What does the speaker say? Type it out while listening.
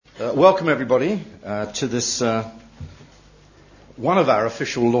Welcome everybody to this one of our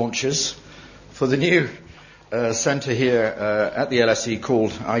official launches for the new centre here at the LSE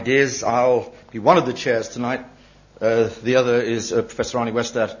called Ideas. I'll be one of the chairs tonight. The other is Professor Arnie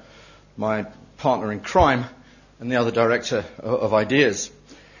Westad, my partner in crime, and the other director of Ideas.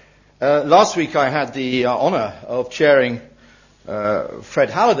 Last week I had the honour of chairing Fred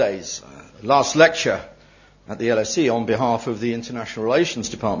Halliday's last lecture at the LSE on behalf of the International Relations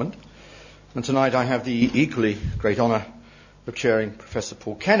Department. And tonight I have the equally great honour of chairing Professor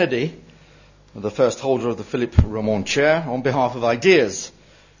Paul Kennedy, the first holder of the Philippe Ramond Chair, on behalf of Ideas,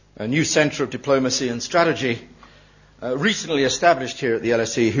 a new centre of diplomacy and strategy recently established here at the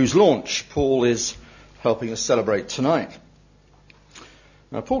LSE, whose launch Paul is helping us celebrate tonight.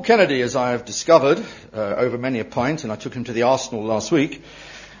 Now, Paul Kennedy, as I have discovered over many a pint, and I took him to the Arsenal last week,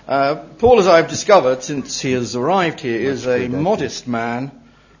 Paul, as I've discovered since he has arrived here, is a modest man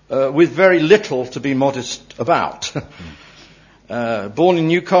with very little to be modest about. Born in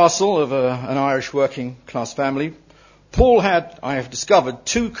Newcastle of an Irish working class family, Paul had, I have discovered,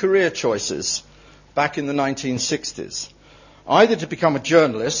 two career choices back in the 1960s. Either to become a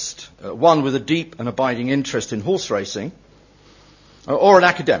journalist, one with a deep and abiding interest in horse racing, or an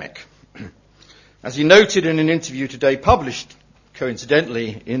academic. As he noted in an interview today published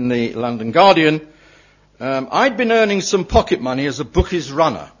coincidentally in the London Guardian, I'd been earning some pocket money as a bookies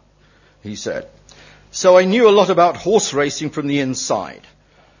runner, he said. So I knew a lot about horse racing from the inside.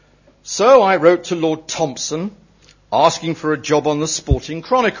 So I wrote to Lord Thompson asking for a job on the Sporting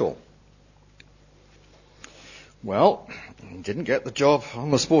Chronicle. Well, didn't get the job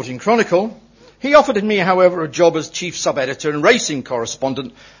on the Sporting Chronicle. He offered me, however, a job as chief sub-editor and racing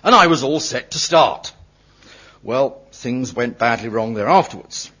correspondent, and I was all set to start. Well, things went badly wrong there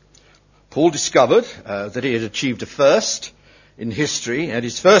afterwards. Paul discovered that he had achieved a first in history at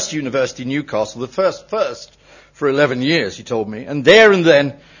his first university, Newcastle, the first for 11 years, he told me, and there and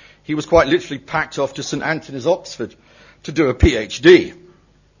then he was quite literally packed off to St Antony's, Oxford, to do a PhD.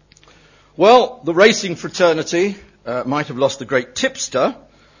 Well, the racing fraternity might have lost the great tipster,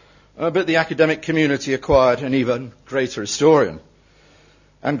 but the academic community acquired an even greater historian.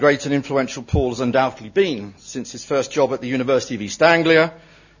 And great and influential Paul has undoubtedly been since his first job at the University of East Anglia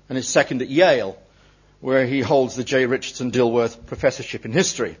and his second at Yale, where he holds the J. Richardson Dilworth Professorship in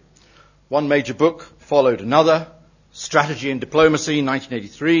History. One major book followed another, Strategy and Diplomacy,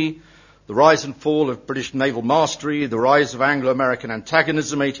 1983, The Rise and Fall of British Naval Mastery, The Rise of Anglo-American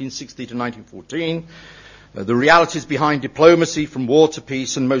Antagonism, 1860 to 1914, The Realities Behind Diplomacy, From War to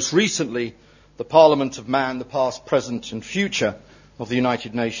Peace, and most recently, The Parliament of Man, the Past, Present and Future of the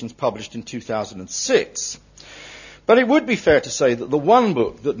United Nations, published in 2006. But it would be fair to say that the one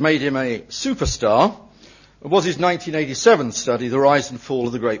book that made him a superstar was his 1987 study, The Rise and Fall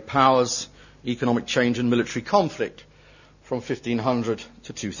of the Great Powers, Economic Change and Military Conflict, from 1500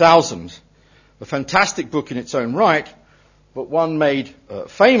 to 2000. A fantastic book in its own right, but one made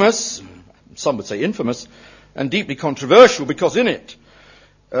famous, some would say infamous, and deeply controversial because in it,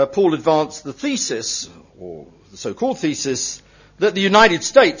 Paul advanced the thesis, or the so-called thesis, that the United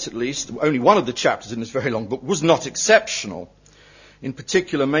States, at least, only one of the chapters in this very long book, was not exceptional. In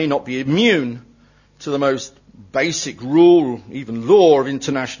particular, may not be immune to the most basic rule, even law of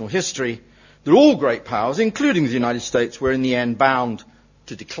international history, that all great powers, including the United States, were in the end bound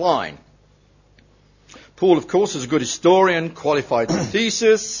to decline. Paul, of course, is a good historian, qualified the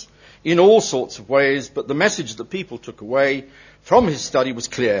thesis in all sorts of ways, but the message that people took away from his study was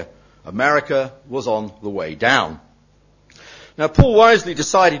clear. America was on the way down. Now, Paul wisely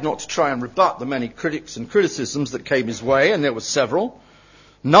decided not to try and rebut the many critics and criticisms that came his way, and there were several.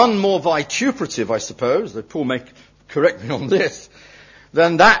 None more vituperative, I suppose, though Paul may correct me on this,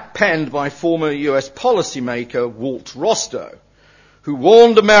 than that penned by former US policymaker Walt Rostow, who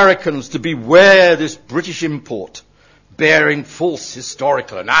warned Americans to beware this British import bearing false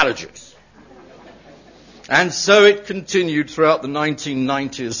historical analogies. And so it continued throughout the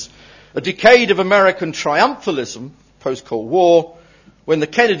 1990s, a decade of American triumphalism, post-Cold War, when the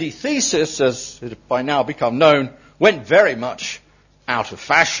Kennedy thesis, as it had by now become known, went very much out of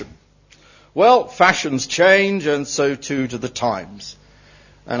fashion. Well, fashions change, and so too do the times.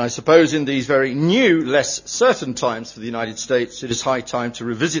 And I suppose in these very new, less certain times for the United States, it is high time to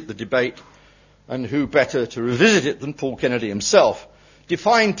revisit the debate, and who better to revisit it than Paul Kennedy himself,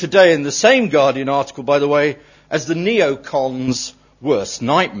 defined today in the same Guardian article, by the way, as the neocons' worst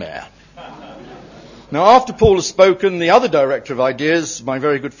nightmare. Now, after Paul has spoken, the other director of Ideas, my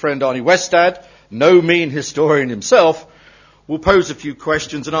very good friend Arnie Westad, no mean historian himself, will pose a few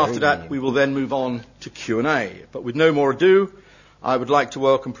questions, and after that we will then move on to Q&A. But with no more ado, I would like to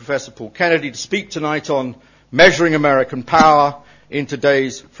welcome Professor Paul Kennedy to speak tonight on measuring American power in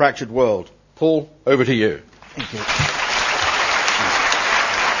today's fractured world. Paul, over to you. Thank you.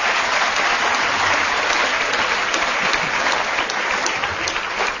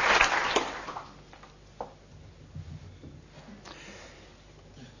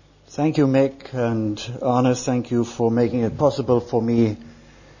 Thank you, Mick, and Arne, thank you for making it possible for me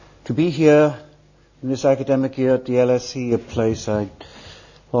to be here in this academic year at the LSE, a place I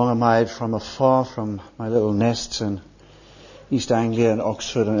long admired from afar, from my little nests in East Anglia and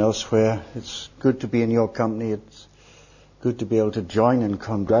Oxford and elsewhere. It's good to be in your company. It's good to be able to join in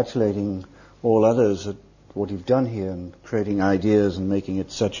congratulating all others at what you've done here and creating ideas and making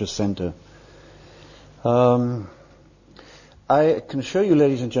it such a centre. I can assure you,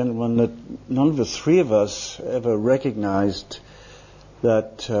 ladies and gentlemen, that none of the three of us ever recognized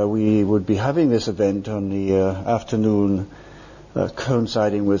that we would be having this event on the afternoon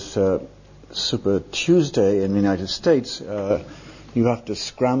coinciding with Super Tuesday in the United States. You have to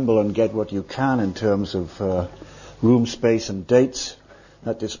scramble and get what you can in terms of room, space and dates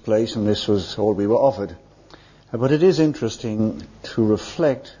at this place, and this was all we were offered. But it is interesting to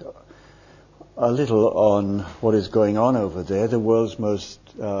reflect a little on what is going on over there. The world's most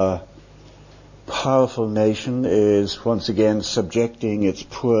powerful nation is once again subjecting its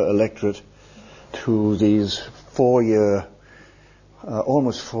poor electorate to these almost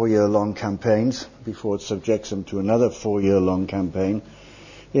 4-year long campaigns before it subjects them to another 4-year long campaign.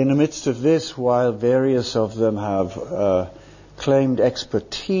 In the midst of this, while various of them have claimed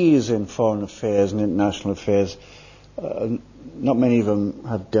expertise in foreign affairs and international affairs, not many of them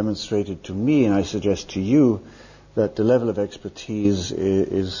have demonstrated to me, and I suggest to you, that the level of expertise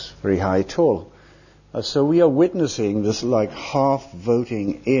is very high at all. So we are witnessing this like half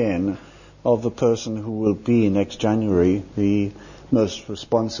voting in of the person who will be next January the most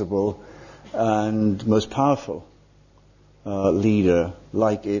responsible and most powerful leader,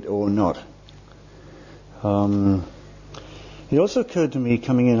 like it or not. It also occurred to me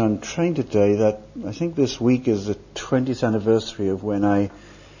coming in on train today that I think this week is the 20th anniversary of when I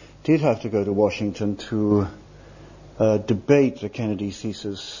did have to go to Washington to debate the Kennedy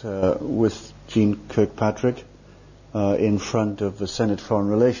thesis with Jeane Kirkpatrick in front of the Senate Foreign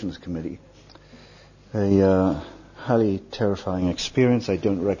Relations Committee. A highly terrifying experience. I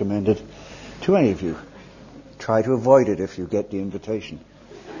don't recommend it to any of you. Try to avoid it if you get the invitation.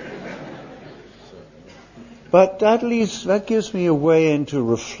 But that gives me a way in to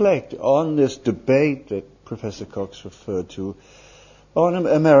reflect on this debate that Professor Cox referred to on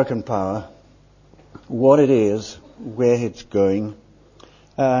American power, what it is, where it's going,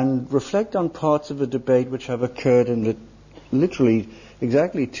 and reflect on parts of the debate which have occurred in the literally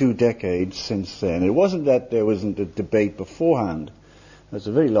exactly 2 decades since then. It wasn't that there wasn't a debate beforehand. There's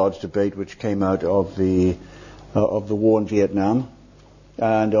a very large debate which came out of the war in Vietnam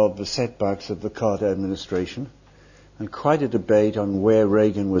and of the setbacks of the Carter administration, and quite a debate on where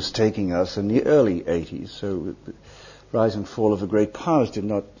Reagan was taking us in the early 80s. So the rise and fall of the great powers did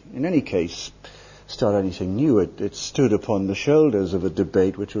not, in any case, start anything new. It stood upon the shoulders of a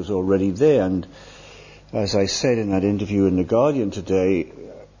debate which was already there. And as I said in that interview in The Guardian today,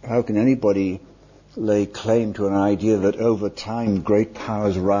 how can anybody lay claim to an idea that over time great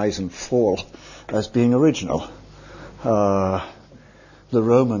powers rise and fall as being original? The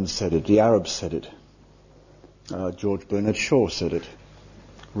Romans said it, the Arabs said it, George Bernard Shaw said it.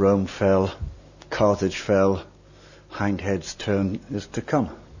 Rome fell, Carthage fell, hindhead's turn is to come.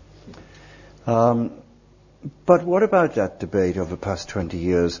 But what about that debate of the past 20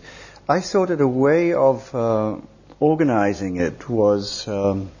 years? I thought that a way of organizing it was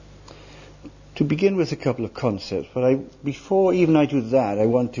to begin with a couple of concepts. But before even I do that, I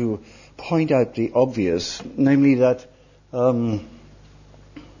want to point out the obvious, namely that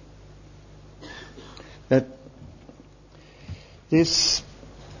that this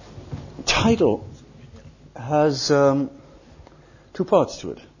title has 2 parts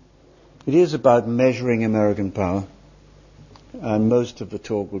to it. It is about measuring American power, and most of the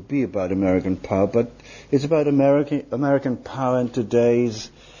talk will be about American power, but it's about American power in today's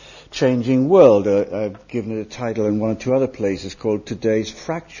changing world. I've given it a title in 1 or 2 other places called Today's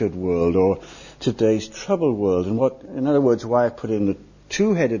Fractured World or Today's Troubled World. And in other words, why I put in the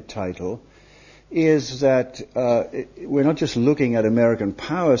 2-headed title is that we're not just looking at American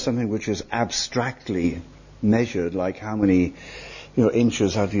power, something which is abstractly measured, like how many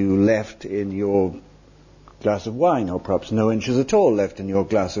inches have you left in your glass of wine, or perhaps no inches at all left in your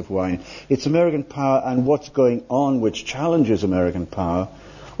glass of wine. It's American power and what's going on which challenges American power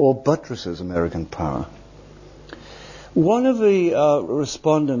or buttresses American power. One of the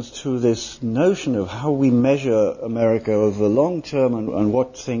respondents to this notion of how we measure America over the long term and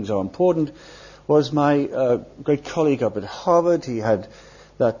what things are important was my great colleague up at Harvard. He had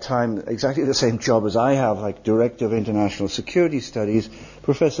that time exactly the same job as I have, like Director of International Security Studies,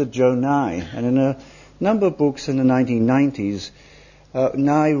 Professor Joe Nye. And in a number of books in the 1990s,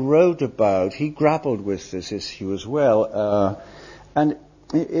 Nye wrote about, he grappled with this issue as well. And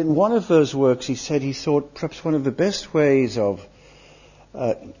in one of those works, he said he thought perhaps one of the best ways of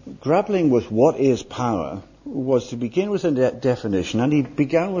grappling with what is power was to begin with a definition, and he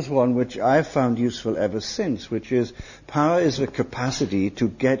began with one which I've found useful ever since, which is power is the capacity to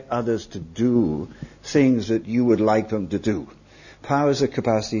get others to do things that you would like them to do. Power is a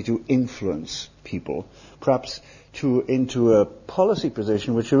capacity to influence people, perhaps into a policy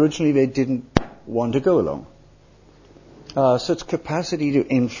position which originally they didn't want to go along. So it's capacity to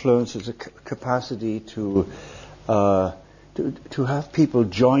influence, it's a capacity to have people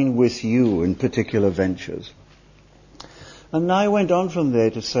join with you in particular ventures. And I went on from there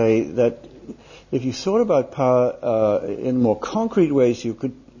to say that if you thought about power in more concrete ways, you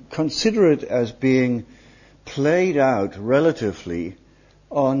could consider it as being played out relatively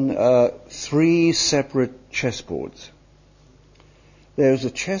on 3 separate chessboards. There's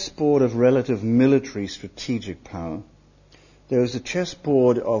a chessboard of relative military strategic power. There's a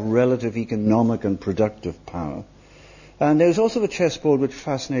chessboard of relative economic and productive power. And there's also the chessboard which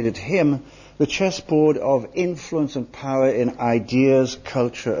fascinated him, the chessboard of influence and power in ideas,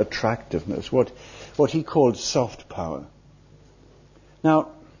 culture, attractiveness, what he called soft power. Now,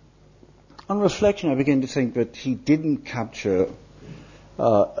 on reflection, I begin to think that he didn't capture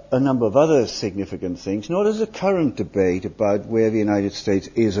a number of other significant things, nor does the current debate about where the United States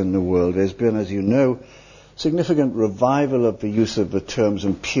is in the world. There's been, as you know, significant revival of the use of the terms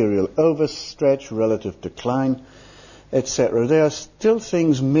imperial overstretch, relative decline, etc. There are still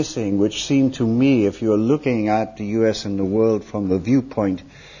things missing which seem to me, if you're looking at the US and the world from the viewpoint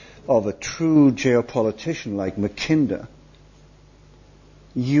of a true geopolitician like Mackinder,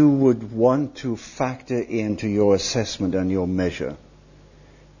 you would want to factor into your assessment and your measure.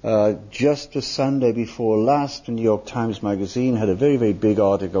 Just the Sunday before last, the New York Times Magazine had a very, very big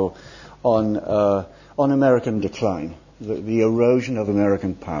article on American decline, the erosion of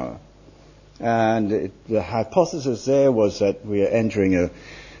American power. And the hypothesis there was that we are entering a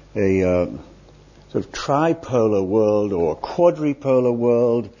sort of tripolar world or quadripolar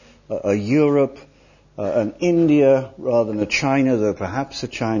world, a Europe, an India rather than a China, though perhaps a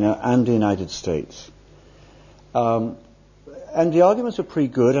China, and the United States. And the arguments were pretty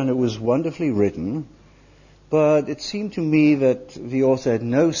good, and it was wonderfully written, but it seemed to me that the author had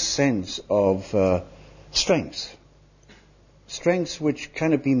no sense of strengths which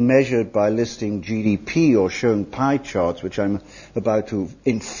cannot be measured by listing GDP or showing pie charts, which I'm about to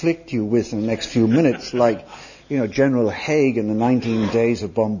inflict you with in the next few minutes, like, General Haig in the 19 days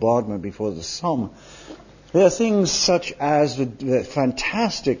of bombardment before the Somme. There are things such as the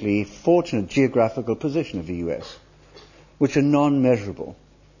fantastically fortunate geographical position of the US, which are non-measurable.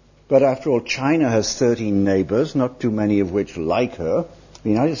 But after all, China has 13 neighbors, not too many of which like her. The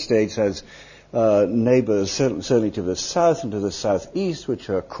United States has neighbors certainly to the south and to the southeast, which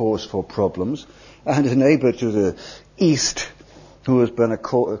are cause for problems, and a neighbor to the east who has been a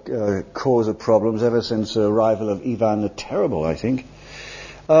cause of problems ever since the arrival of Ivan the Terrible, I think.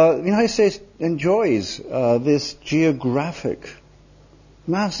 The United States enjoys this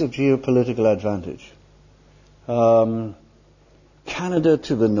massive geopolitical advantage. Canada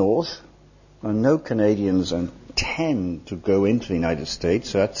to the north, and no Canadians intend to go into the United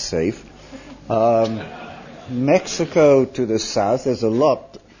States, so that's safe. Mexico to the south, there's a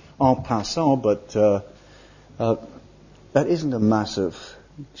lot en passant, but that isn't a massive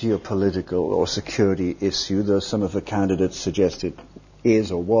geopolitical or security issue, though some of the candidates suggested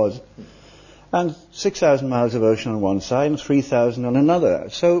is or was. And 6,000 miles of ocean on one side and 3,000 on another.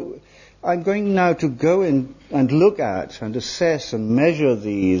 So I'm going now to go in and look at and assess and measure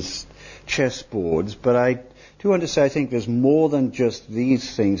these chessboards, but I do want to say I think there's more than just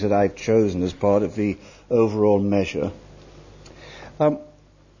these things that I've chosen as part of the overall measure.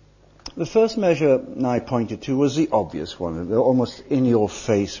 The first measure I pointed to was the obvious one, the almost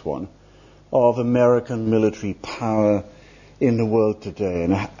in-your-face one, of American military power in the world today,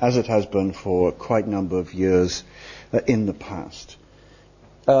 and as it has been for quite a number of years in the past.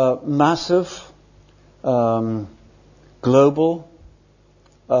 Massive, global,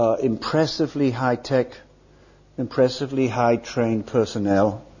 impressively high-tech, impressively high-trained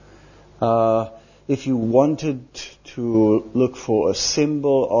personnel. If you wanted to look for a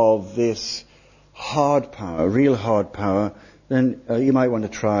symbol of this hard power, real hard power, then you might want to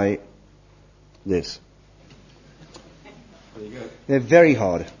try this. There you go. They're very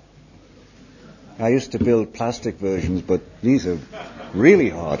hard. I used to build plastic versions, but these are really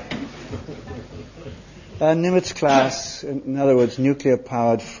hard. Nimitz class, in other words,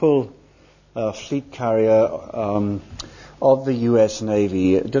 nuclear-powered full fleet carrier of the U.S.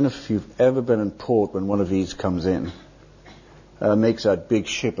 Navy. I don't know if you've ever been in port when one of these comes in. Makes that big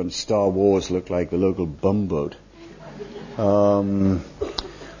ship in Star Wars look like the local bumboat.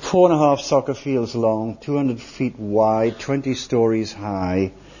 4.5 soccer fields long, 200 feet wide, 20 stories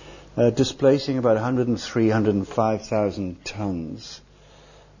high, displacing about 105,000 tons.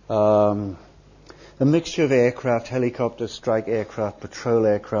 A mixture of aircraft, helicopters, strike aircraft, patrol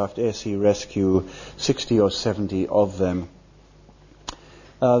aircraft, air sea rescue, 60 or 70 of them.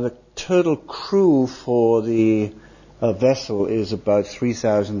 The total crew for the vessel is about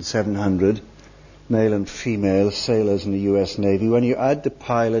 3,700, male and female sailors in the U.S. Navy. When you add the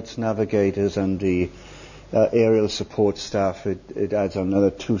pilots, navigators, and the aerial support staff, it adds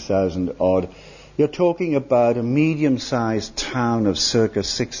another 2,000 odd. You're talking about a medium-sized town of circa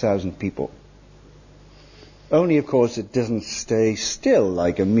 6,000 people. Only, of course, it doesn't stay still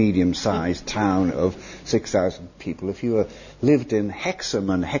like a medium-sized town of 6,000 people. If you lived in Hexham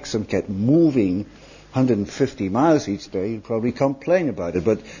and Hexham kept moving 150 miles each day, you'd probably complain about it.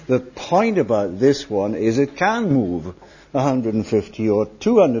 But the point about this one is it can move 150 or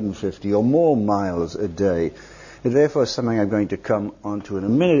 250 or more miles a day. It therefore is something I'm going to come onto in a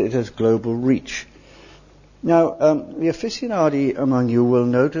minute. It has global reach. Now, the aficionadi among you will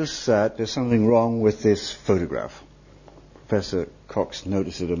notice that there's something wrong with this photograph. Professor Cox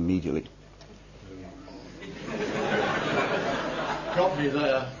noticed it immediately. Got me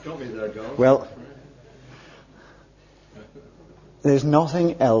there, Garth. Well, there's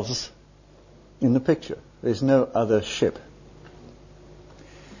nothing else in the picture. There's no other ship.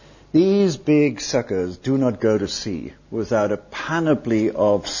 These big suckers do not go to sea without a panoply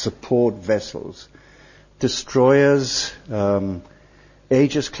of support vessels. Destroyers,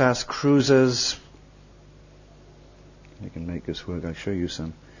 Aegis-class cruisers. I can make this work. I'll show you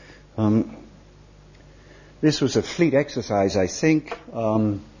some. This was a fleet exercise, I think,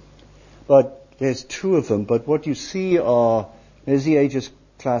 but there's 2 of them. But what you see there's the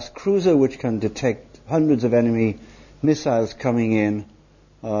Aegis-class cruiser, which can detect hundreds of enemy missiles coming in,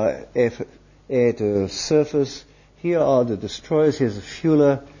 air to surface. Here are the destroyers. Here's the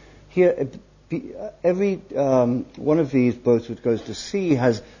fueler. Here, every one of these boats which goes to sea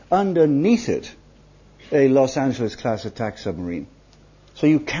has underneath it a Los Angeles-class attack submarine. So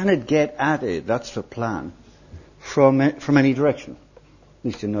you cannot get at it, that's the plan, from any direction. At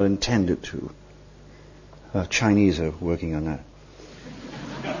least you're not intended to. Chinese are working on that.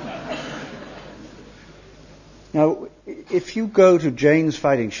 Now, if you go to Jane's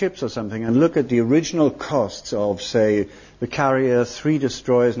Fighting Ships or something and look at the original costs of, say, the carrier, 3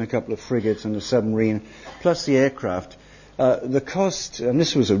 destroyers and a couple of frigates and a submarine, plus the aircraft, the cost, and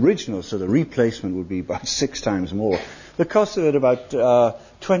this was original, so the replacement would be about 6 times more. The cost of it about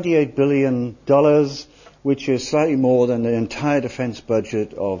 $28 billion, which is slightly more than the entire defense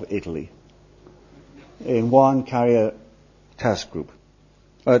budget of Italy in one carrier task group.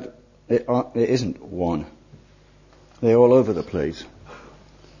 But there isn't one. They're all over the place.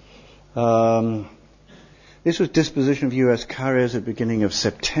 This was disposition of U.S. carriers at the beginning of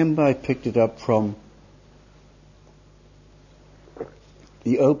September. I picked it up from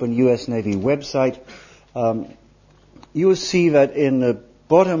the Open U.S. Navy website. You will see that in the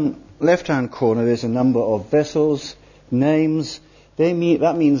bottom left-hand corner there's a number of vessels, names. That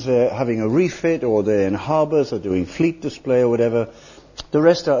means they're having a refit or they're in harbors or doing fleet display or whatever. The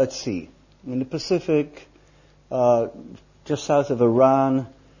rest are at sea. In the Pacific, just south of Iran,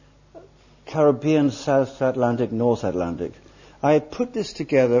 Caribbean, South Atlantic, North Atlantic. I had put this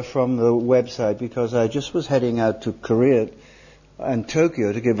together from the website because I just was heading out to Korea and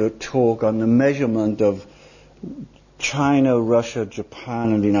Tokyo to give a talk on the measurement of China, Russia,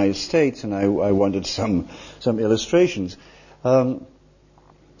 Japan, and the United States, and I wanted some illustrations. The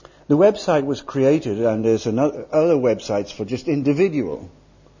website was created, and there's other websites for just individual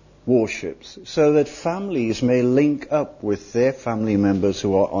warships, so that families may link up with their family members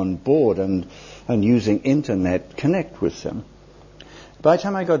who are on board and using internet connect with them. By the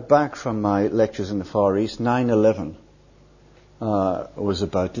time I got back from my lectures in the Far East, 9/11 was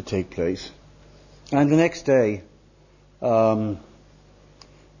about to take place. And the next day,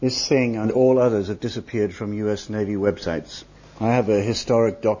 this thing and all others have disappeared from U.S. Navy websites. I have a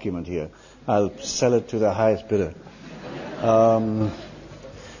historic document here. I'll sell it to the highest bidder.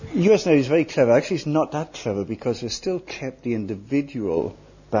 US Navy is very clever. Actually, it's not that clever because they've still kept the individual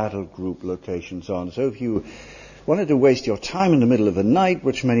battle group locations on. So if you wanted to waste your time in the middle of the night,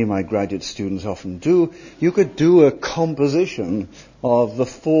 which many of my graduate students often do, you could do a composition of the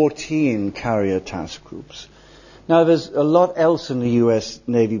 14 carrier task groups. Now, there's a lot else in the US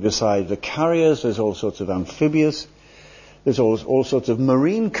Navy besides the carriers. There's all sorts of amphibious. There's all sorts of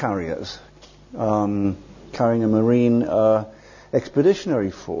marine carriers, carrying a marine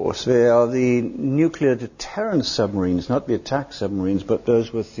expeditionary force. They are the nuclear deterrence submarines, not the attack submarines, but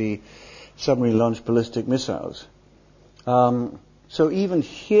those with the submarine-launched ballistic missiles. So even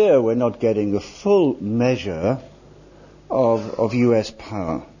here, we're not getting the full measure of U.S.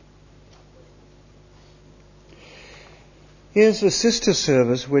 power. Here's the sister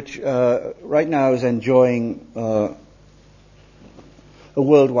service, which right now is enjoying a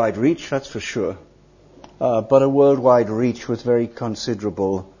worldwide reach, that's for sure, but a worldwide reach with very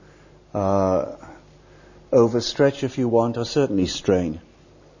considerable overstretch, if you want, or certainly strain.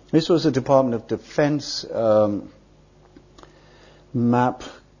 This was a Department of Defense map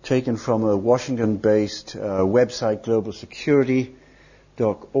taken from a Washington-based website,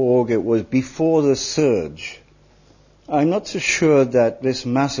 globalsecurity.org. It was before the surge. I'm not so sure that this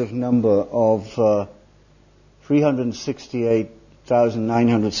massive number of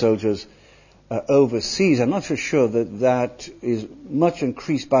 368,900 soldiers overseas, I'm not so sure that that is much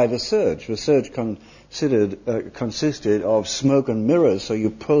increased by the surge. The surge consisted of smoke and mirrors, so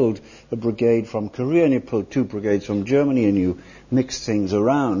you pulled a brigade from Korea and you pulled 2 brigades from Germany and you mixed things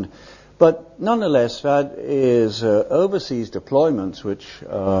around. But nonetheless, that is overseas deployments which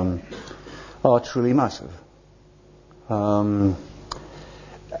are truly massive. And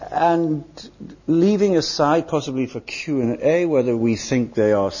leaving aside possibly for Q&A whether we think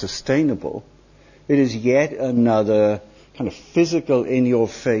they are sustainable, it is yet another kind of physical,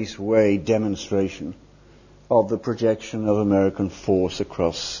 in-your-face way demonstration of the projection of American force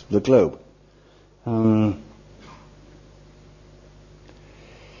across the globe.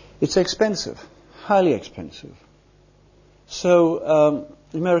 It's expensive, highly expensive. So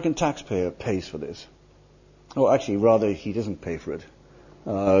the American taxpayer pays for this. Oh, actually, rather, he doesn't pay for it.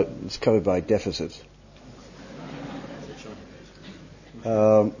 It's covered by deficits.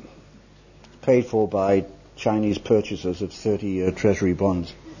 Paid for by Chinese purchasers of 30-year Treasury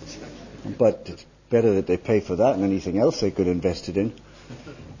bonds. But it's better that they pay for that than anything else they could invest it in.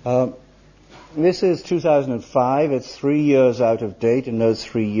 This is 2005. It's 3 years out of date. In those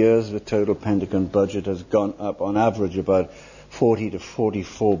 3 years, the total Pentagon budget has gone up on average about 40 to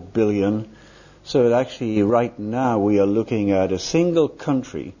 44 billion. So actually, right now, we are looking at a single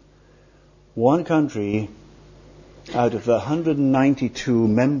country, one country out of the 192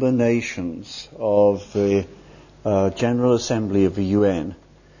 member nations of the General Assembly of the UN,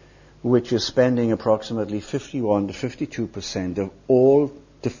 which is spending approximately 51 to 52% of all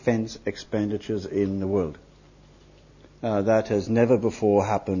defense expenditures in the world. That has never before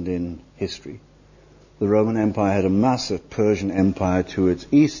happened in history. The Roman Empire had a massive Persian Empire to its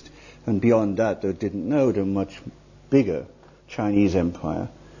east, and beyond that, they didn't know the much bigger Chinese empire.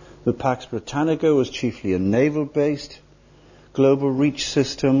 The Pax Britannica was chiefly a naval-based global reach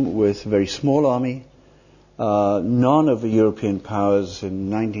system with a very small army. None of the European powers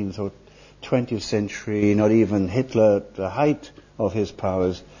in the 19th or 20th century, not even Hitler at the height of his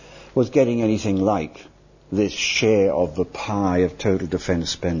powers, was getting anything like this share of the pie of total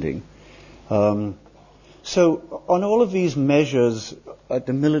defense spending. So on all of these measures at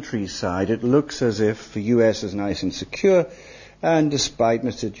the military side, it looks as if the U.S. is nice and secure, and despite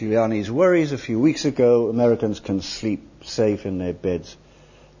Mr. Giuliani's worries a few weeks ago, Americans can sleep safe in their beds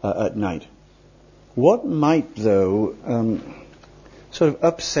at night. What might, though, sort of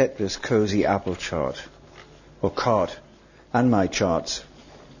upset this cozy apple chart, or cart, and my charts?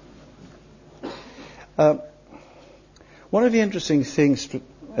 One of the interesting things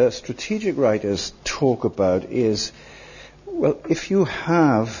strategic writers talk about is, well, if you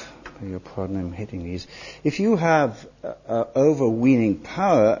have, your pardon, I'm hitting these, if you have overweening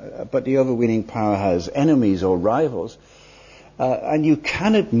power, but the overweening power has enemies or rivals, and you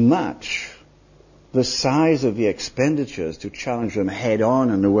cannot match the size of the expenditures to challenge them head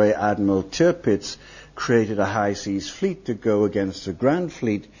on in the way Admiral Tirpitz created a high seas fleet to go against the Grand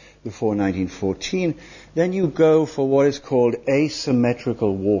Fleet before 1914, then you go for what is called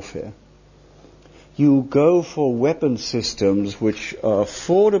asymmetrical warfare. You go for weapon systems which are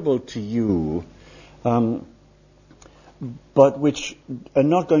affordable to you, but which are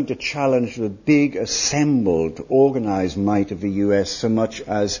not going to challenge the big, assembled, organized might of the U.S. so much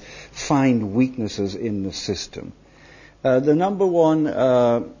as find weaknesses in the system. The number one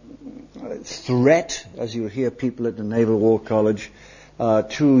threat, as you hear people at the Naval War College,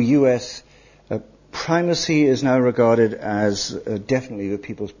 to U.S. primacy is now regarded as definitely the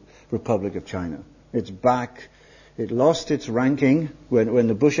People's Republic of China. It's back. It lost its ranking when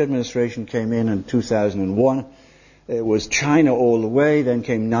the Bush administration came in 2001. It was China all the way. Then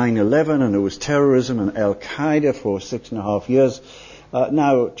came 9/11, and it was terrorism and Al-Qaeda for 6.5 years.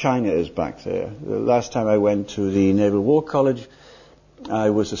 Now China is back there. The last time I went to the Naval War College,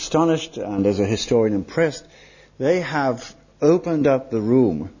 I was astonished and as a historian impressed. They have opened up the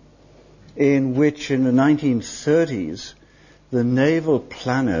room in which in the 1930s the naval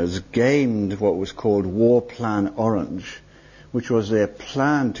planners gamed what was called War Plan Orange, which was their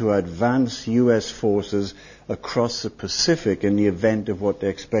plan to advance U.S. forces across the Pacific in the event of what they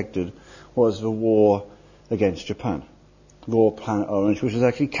expected was the war against Japan. War Plan Orange, which was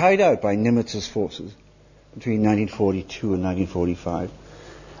actually carried out by Nimitz's forces between 1942 and 1945.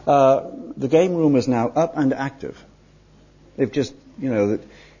 The game room is now up and active. They've just,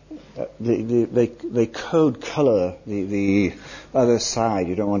 they code color the other side.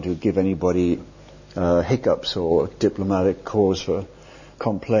 You don't want to give anybody hiccups or diplomatic cause for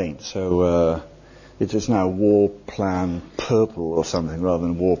complaint. So it is now War Plan Purple or something rather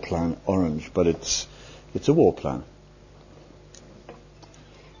than War Plan Orange, but it's a war plan.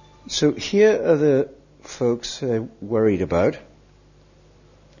 So here are the folks they're worried about.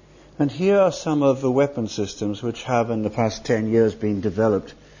 And here are some of the weapon systems which have in the past 10 years been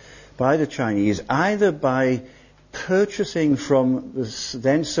developed by the Chinese, either by purchasing from the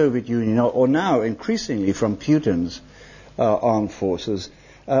then Soviet Union or now increasingly from Putin's armed forces,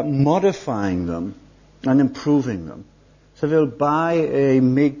 modifying them and improving them. So they'll buy a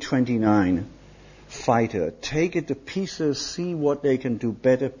MiG-29 fighter, take it to pieces, see what they can do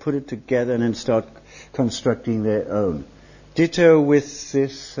better, put it together, and then start constructing their own. Ditto with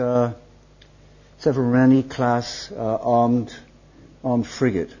this Severani class armed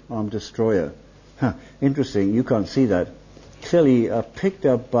frigate, armed destroyer. Interesting, you can't see that. Clearly picked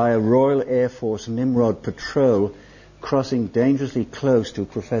up by a Royal Air Force Nimrod patrol crossing dangerously close to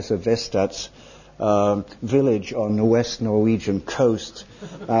Professor Vestad's village on the West Norwegian coast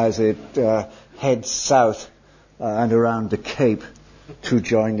as it heads south and around the Cape to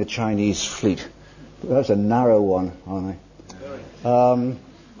join the Chinese fleet. That's a narrow one, aren't they?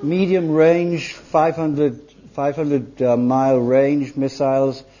 Medium range, 500 mile range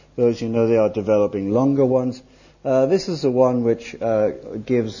missiles. Those you know they are developing longer ones. This is the one which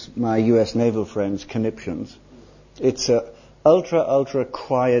gives my U.S. naval friends conniptions. It's a ultra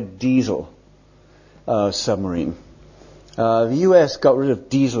quiet diesel submarine. The U.S. got rid of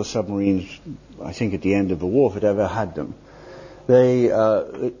diesel submarines, I think, at the end of the war, if it ever had them. They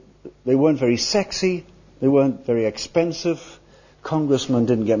weren't very sexy. They weren't very expensive. Congressmen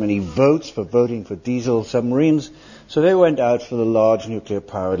didn't get many votes for voting for diesel submarines, so they went out for the large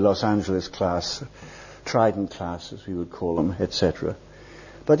nuclear-powered Los Angeles class, Trident class, as we would call them, etc.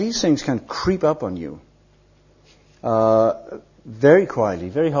 But these things can creep up on you very quietly,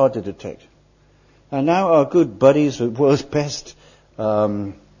 very hard to detect. And now our good buddies, the world's best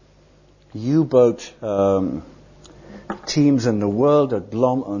U-boat teams in the world at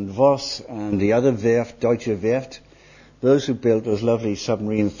Blohm und Voss and the other Werft, Deutsche Werft, those who built those lovely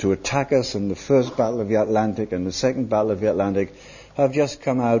submarines to attack us in the first Battle of the Atlantic and the second Battle of the Atlantic, have just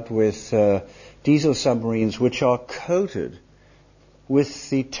come out with diesel submarines which are coated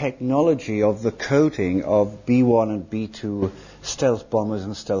with the technology of the coating of B-1 and B-2 stealth bombers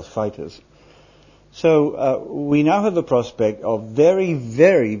and stealth fighters. So we now have the prospect of very,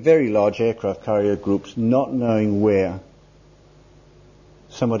 very, very large aircraft carrier groups not knowing where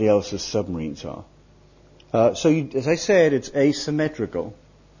somebody else's submarines are. As I said, it's asymmetrical.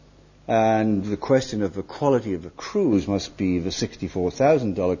 And the question of the quality of the crews must be the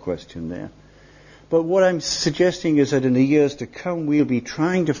 $64,000 question there. But what I'm suggesting is that in the years to come, we'll be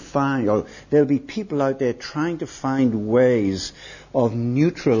trying to find, or there'll be people out there trying to find ways of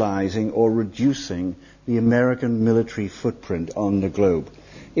neutralizing or reducing the American military footprint on the globe.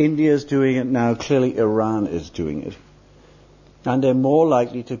 India's doing it now. Clearly, Iran is doing it. And they're more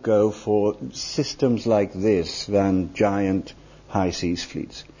likely to go for systems like this than giant high seas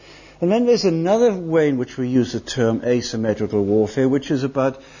fleets. And then there's another way in which we use the term asymmetrical warfare, which is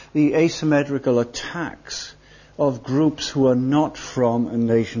about the asymmetrical attacks of groups who are not from a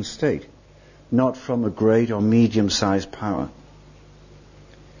nation state, not from a great or medium-sized power.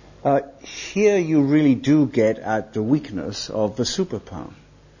 Here you really do get at the weakness of the superpower.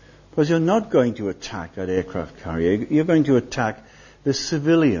 Because you're not going to attack that aircraft carrier. You're going to attack the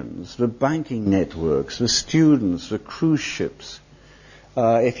civilians, the banking networks, the students, the cruise ships.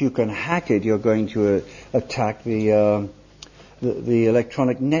 If you can hack it, you're going to attack the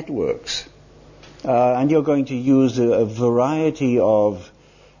electronic networks. And you're going to use a variety of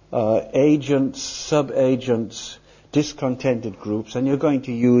agents, sub-agents, discontented groups, and you're going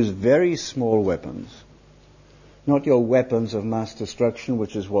to use very small weapons. Not your weapons of mass destruction,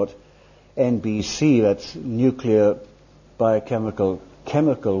 which is what NBC, that's nuclear, biochemical,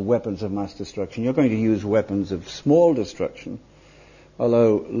 chemical weapons of mass destruction. You're going to use weapons of small destruction.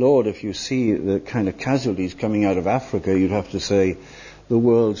 Although, Lord, if you see the kind of casualties coming out of Africa, you'd have to say the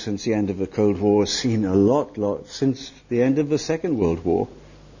world since the end of the Cold War has seen a lot, since the end of the Second World War,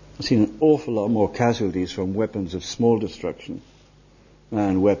 has seen an awful lot more casualties from weapons of small destruction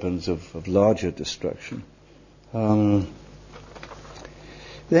and weapons of larger destruction.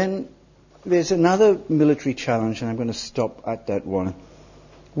 Then there's another military challenge, and I'm going to stop at that one,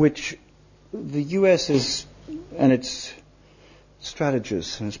 which the US is, and its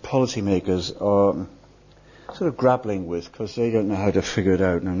strategists and its policymakers are sort of grappling with because they don't know how to figure it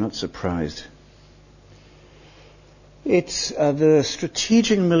out, and I'm not surprised. It's the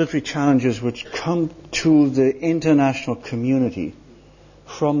strategic military challenges which come to the international community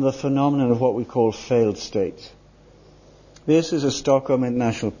from the phenomenon of what we call failed states. This is a Stockholm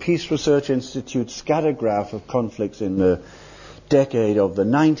International Peace Research Institute scattergraph of conflicts in the decade of the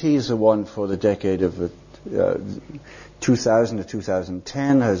 90s. The one for the decade of the 2000 to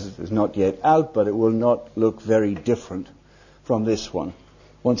 2010 is not yet out, but it will not look very different from this one.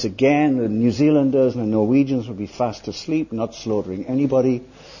 Once again, the New Zealanders and the Norwegians will be fast asleep, not slaughtering anybody.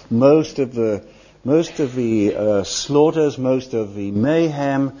 Most of the slaughters, most of the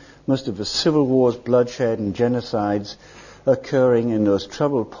mayhem, most of the civil wars, bloodshed and genocides occurring in those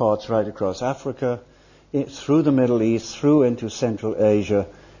troubled parts right across Africa, through the Middle East, through into Central Asia,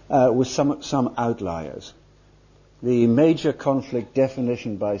 with some outliers. The major conflict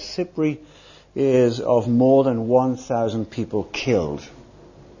definition by SIPRI is of more than 1,000 people killed.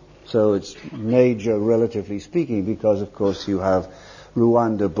 So it's major, relatively speaking, because, of course, you have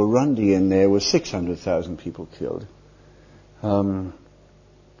Rwanda, Burundi in there with 600,000 people killed.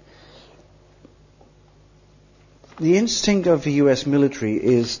 The instinct of the US military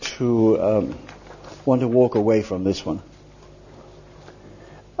is to want to walk away from this one.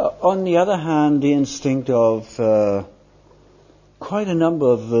 On the other hand, the instinct of quite a number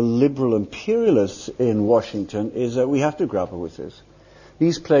of the liberal imperialists in Washington is that we have to grapple with this.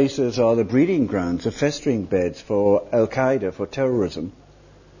 These places are the breeding grounds, the festering beds for Al-Qaeda, for terrorism.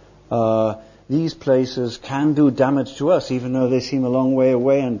 These places can do damage to us, even though they seem a long way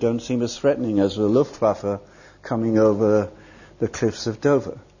away and don't seem as threatening as the Luftwaffe coming over the cliffs of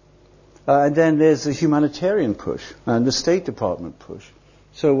Dover. And then there's the humanitarian push and the State Department push.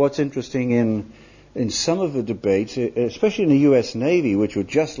 So what's interesting in some of the debates, especially in the US Navy, which would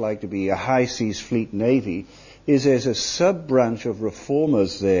just like to be a high seas fleet navy, is there's a sub-branch of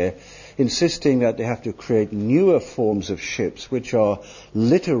reformers there insisting that they have to create newer forms of ships which are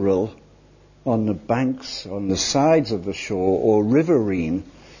littoral on the banks, on the sides of the shore, or riverine,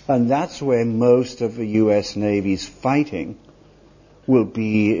 and that's where most of the US Navy's fighting will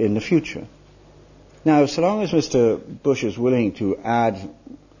be in the future. Now, so long as Mr. Bush is willing to add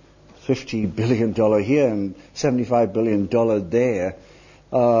 $50 billion here and $75 billion there,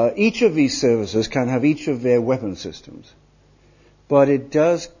 each of these services can have each of their weapon systems. But it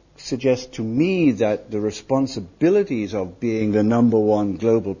does suggest to me that the responsibilities of being the number one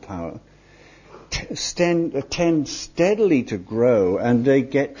global power tend steadily to grow, and they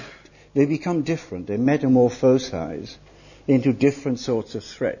become different. They metamorphosize into different sorts of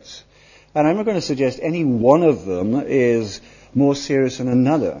threats. And I'm not going to suggest any one of them is more serious than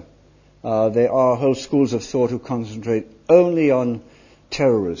another. There are whole schools of thought who concentrate only on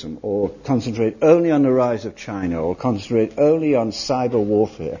terrorism, or concentrate only on the rise of China, or concentrate only on cyber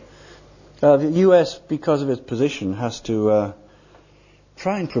warfare. The US, because of its position, has to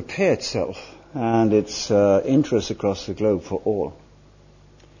try and prepare itself and its interests across the globe for all.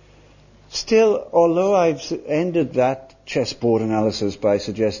 Still, although I've ended that chessboard analysis by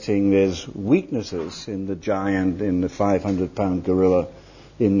suggesting there's weaknesses in the giant, in the 500-pound gorilla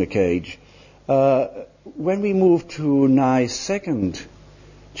in the cage, when we move to Nye's second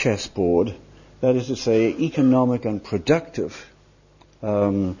chessboard, that is to say, economic and productive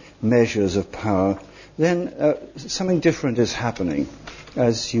measures of power, then something different is happening,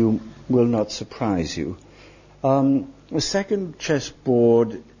 as you will not surprise you. The second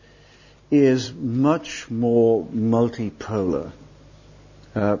chessboard is much more multipolar.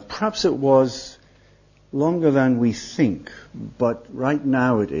 Perhaps it was longer than we think, but right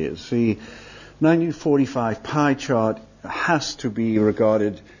now it is. The 1945 pie chart has to be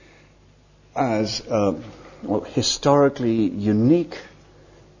regarded as historically unique,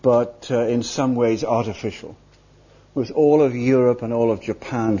 but in some ways artificial. With all of Europe and all of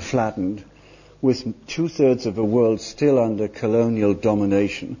Japan flattened, with 2/3 of the world still under colonial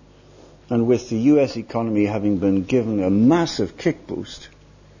domination, and with the US economy having been given a massive kick boost,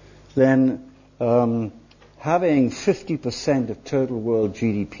 then having 50% of total world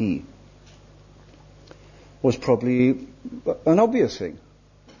GDP was probably an obvious thing.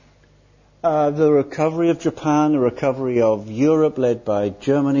 The recovery of Japan, the recovery of Europe led by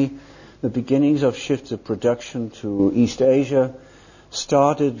Germany, the beginnings of shifts of production to East Asia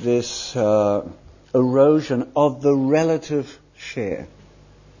started this erosion of the relative share.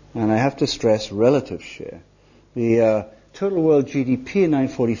 And I have to stress relative share. The total world GDP in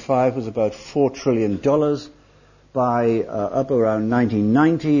 1945 was about $4 trillion. By up around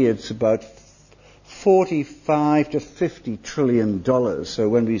 1990, it's about $45 to $50 trillion. So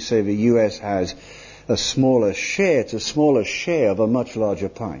when we say the US has a smaller share, it's a smaller share of a much larger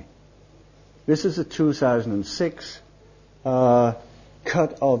pie. This is a 2006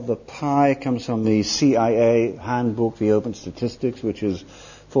 cut of the pie. It comes from the CIA handbook, the Open Statistics, which is,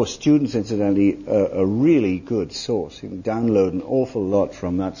 for students, incidentally, a really good source. You can download an awful lot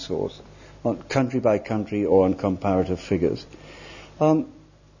from that source, on country by country or on comparative figures.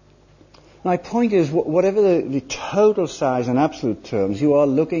 My point is, whatever the total size in absolute terms, you are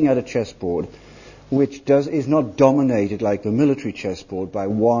looking at a chessboard which is not dominated like the military chessboard by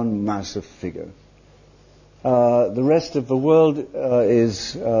one massive figure. The rest of the world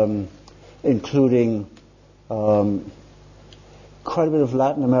is including quite a bit of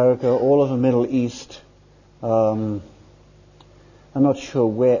Latin America, all of the Middle East. I'm not sure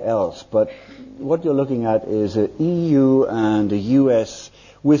where else, but what you're looking at is an EU and a US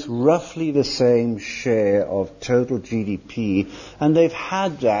with roughly the same share of total GDP, and they've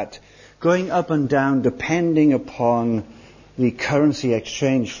had that going up and down depending upon the currency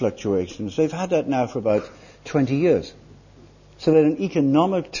exchange fluctuations. They've had that now for about 20 years. So that in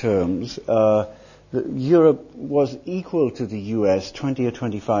economic terms, Europe was equal to the US 20 or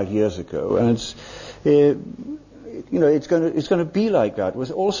 25 years ago, and it's going to be like that,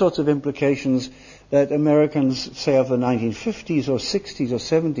 with all sorts of implications that Americans, say, of the 1950s or 60s or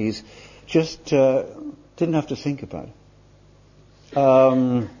 70s, just didn't have to think about.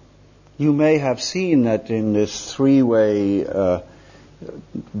 You may have seen that in this three-way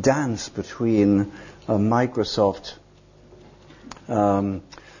dance between Microsoft,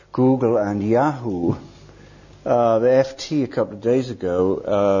 Google and Yahoo, the FT a couple of days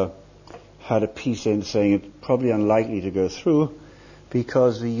ago had a piece in saying it's probably unlikely to go through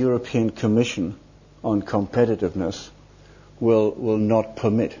because the European Commission on Competitiveness will not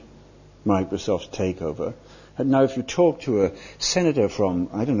permit Microsoft's takeover. And now if you talk to a senator from,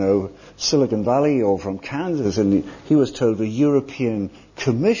 I don't know, Silicon Valley or from Kansas, and he was told the European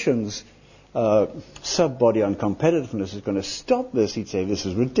Commission's sub-body on competitiveness is going to stop this, he'd say this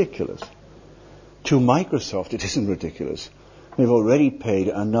is ridiculous. To Microsoft, it isn't ridiculous. They've already paid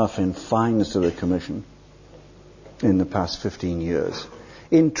enough in fines to the Commission in the past 15 years.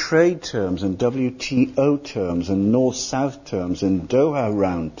 In trade terms and WTO terms and North-South terms and Doha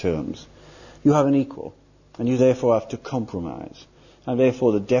round terms, you have an equal, and you therefore have to compromise. And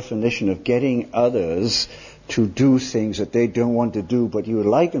therefore the definition of getting others to do things that they don't want to do but you would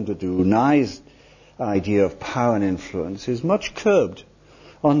like them to do, Nye's idea of power and influence, is much curbed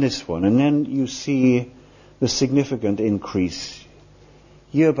on this one. And then you see the significant increase,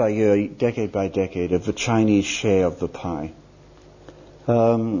 year by year, decade by decade, of the Chinese share of the pie.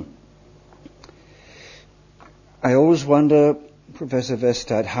 I always wonder, Professor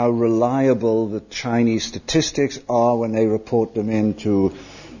Westad, how reliable the Chinese statistics are when they report them into,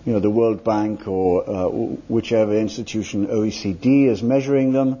 the World Bank or whichever institution OECD is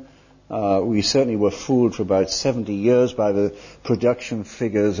measuring them. We certainly were fooled for about 70 years by the production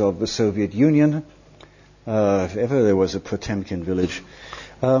figures of the Soviet Union, if ever there was a Potemkin village.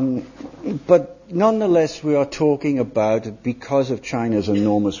 But nonetheless, we are talking about, because of China's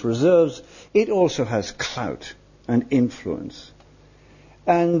enormous reserves, it also has clout and influence.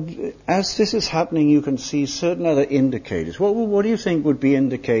 And as this is happening, you can see certain other indicators. What do you think would be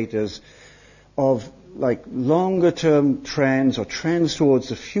indicators of like longer-term trends or trends towards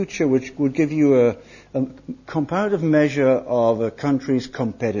the future, which would give you a comparative measure of a country's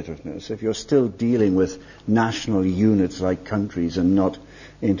competitiveness, if you're still dealing with national units like countries and not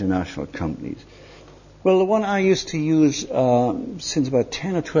international companies? Well, the one I used to use since about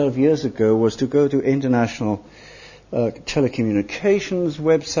 10 or 12 years ago was to go to international telecommunications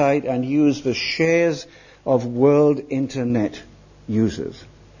website and use the shares of world internet users.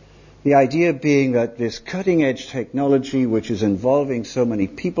 The idea being that this cutting-edge technology, which is involving so many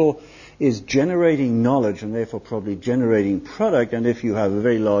people, is generating knowledge and therefore probably generating product. And if you have a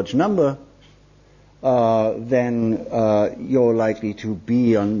very large number, then you're likely to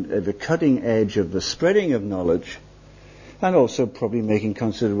be on the cutting edge of the spreading of knowledge, and also probably making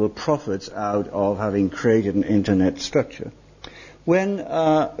considerable profits out of having created an internet structure. When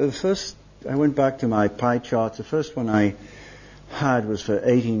first I went back to my pie charts, the first one I had was for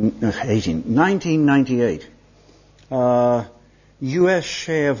 1998. U.S.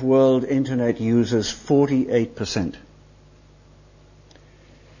 share of world internet users, 48%.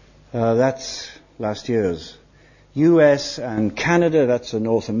 That's last year's. U.S. and Canada, that's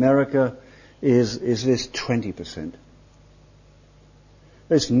North America, is this 20%.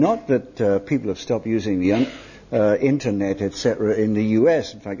 It's not that people have stopped using the internet, etc., in the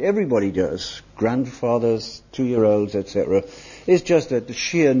U.S. In fact, everybody does. Grandfathers, 2-year-olds, etc. It's just that the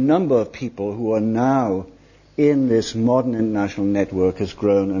sheer number of people who are now in this modern international network has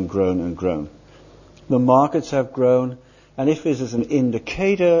grown and grown and grown. The markets have grown, and if this is an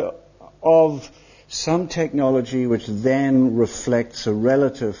indicator of some technology which then reflects a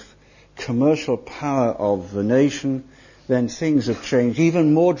relative commercial power of the nation, then things have changed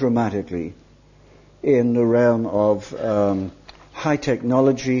even more dramatically in the realm of high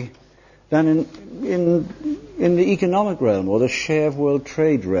technology than in the economic realm or the share of world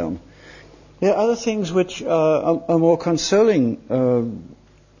trade realm. There are other things which are more consoling,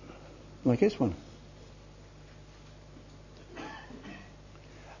 like this one.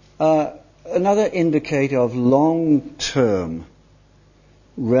 Another indicator of long-term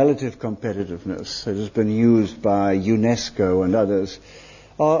relative competitiveness that has been used by UNESCO and others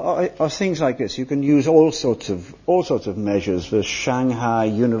are things like this. You can use all sorts of measures, the Shanghai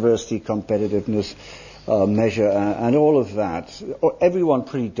University Competitiveness measure and all of that. Everyone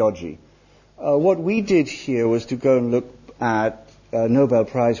pretty dodgy. What we did here was to go and look at Nobel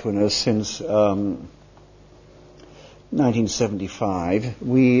Prize winners since 1975.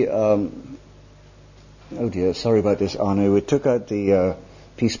 We, oh dear, sorry about this, Arno. We took out the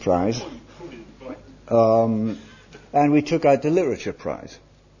Peace Prize, and we took out the Literature Prize,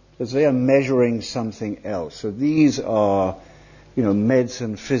 because they are measuring something else. So these are,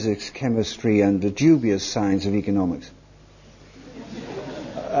 medicine, physics, chemistry, and the dubious science of economics.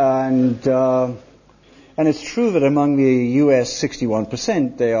 And it's true that among the US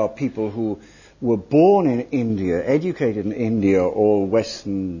 61%, there are people who were born in India, educated in India or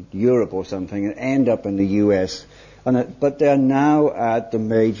Western Europe or something, and end up in the US. But they're now at the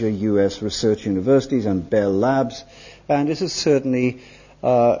major US research universities and Bell Labs, and this is certainly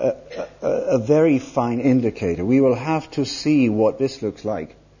a very fine indicator. We will have to see what this looks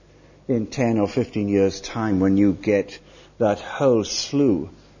like in 10 or 15 years' time when you get that whole slew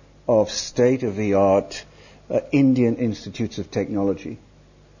of state-of-the-art Indian institutes of technology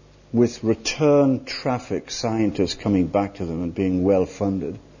with return traffic scientists coming back to them and being well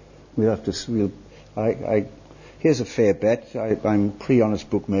funded. We have to. Here's a fair bet. I'm a pretty honest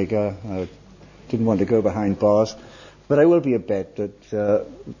bookmaker. I didn't want to go behind bars, but I will be a bet that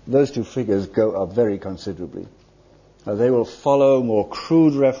those two figures go up very considerably. They will follow more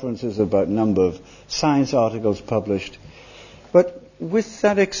crude references about number of science articles published, but with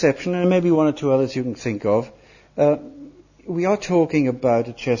that exception, and maybe one or two others you can think of, we are talking about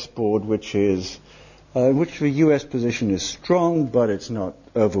a chessboard which the US position is strong, but it's not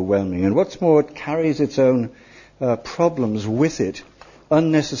overwhelming. And what's more, it carries its own problems with it,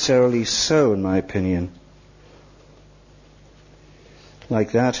 unnecessarily so, in my opinion.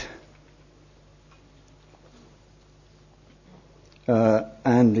 Like that.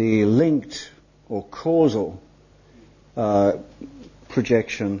 And the linked or causal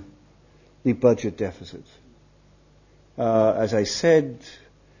projection, the budget deficits. As I said,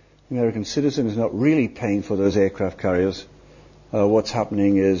 the American citizen is not really paying for those aircraft carriers. What's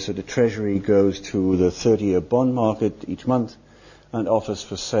happening is that the Treasury goes to the 30-year bond market each month and offers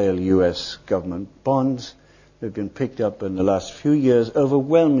for sale U.S. government bonds. They've been picked up in the last few years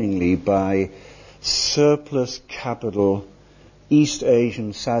overwhelmingly by surplus capital East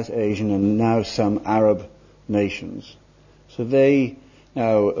Asian, South Asian, and now some Arab nations. So free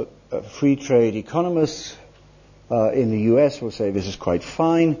trade economists in the US will say this is quite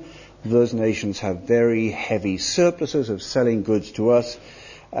fine. Those nations have very heavy surpluses of selling goods to us,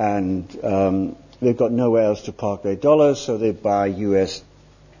 and they've got nowhere else to park their dollars, so they buy US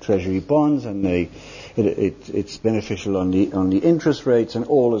treasury bonds, and it's beneficial on the interest rates and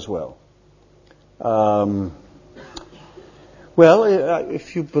all as well.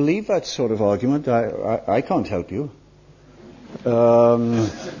 If you believe that sort of argument, I can't help you.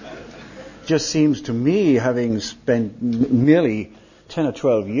 Just seems to me, having spent nearly 10 or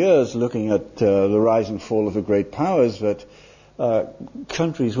 12 years looking at the rise and fall of the great powers, that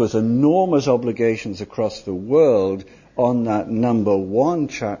countries with enormous obligations across the world on that number one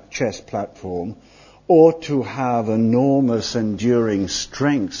chess platform ought to have enormous enduring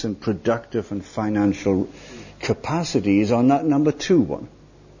strengths and productive and financial capacities on that number two one.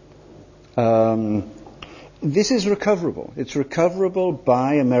 This is recoverable. It's recoverable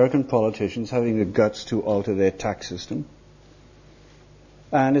by American politicians having the guts to alter their tax system.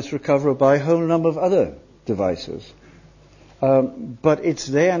 And it's recoverable by a whole number of other devices. But it's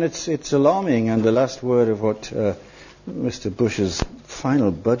there, and it's alarming. And the last word of what Mr. Bush's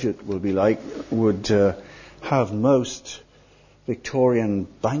final budget will be like would have most Victorian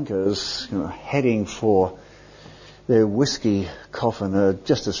bankers heading for their whiskey coffin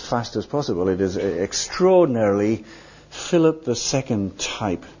just as fast as possible. It is extraordinarily Philip II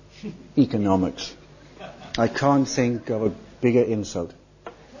type economics. I can't think of a bigger insult.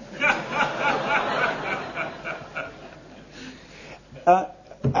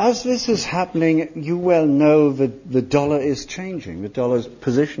 As this is happening, you well know that the dollar is changing. The dollar's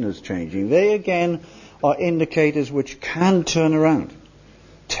position is changing. They, again, are indicators which can turn around,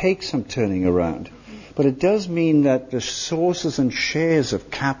 take some turning around. But it does mean that the sources and shares of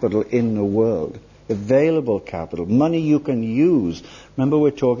capital in the world, available capital, money you can use. Remember,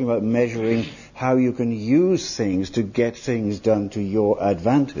 we're talking about measuring how you can use things to get things done to your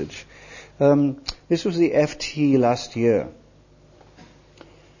advantage. This was the FT last year.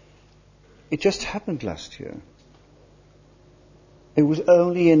 It just happened last year. It was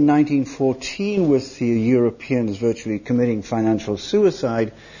only in 1914, with the Europeans virtually committing financial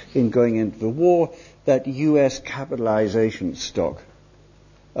suicide in going into the war, that U.S. capitalization stock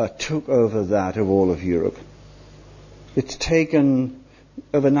took over that of all of Europe. It's taken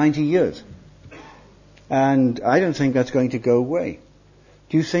over 90 years. And I don't think that's going to go away.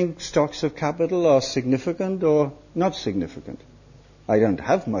 Do you think stocks of capital are significant or not significant? I don't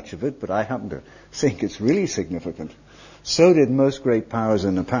have much of it, but I happen to think it's really significant. So did most great powers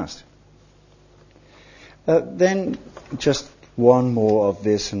in the past. Then just one more of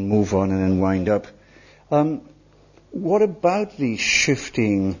this and move on and then wind up. What about these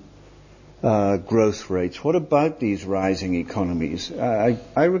shifting growth rates? What about these rising economies?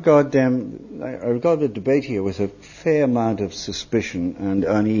 I regard the debate here with a fair amount of suspicion and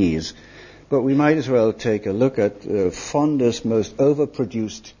unease. But we might as well take a look at the fondest, most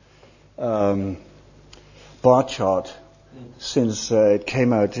overproduced bar chart since it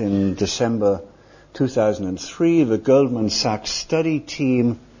came out in December 2003. The Goldman Sachs study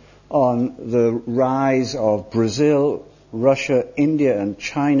team on the rise of Brazil, Russia, India, and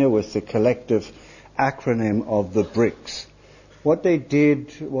China with the collective acronym of the BRICS. What they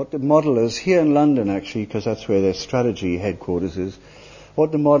did, what the modelers here in London actually, because that's where their strategy headquarters is,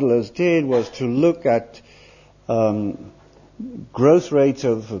 what the modelers did was to look at growth rates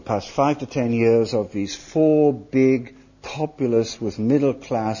over the past 5 to 10 years of these four big, populous with middle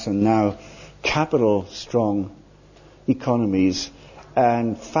class and now capital strong economies,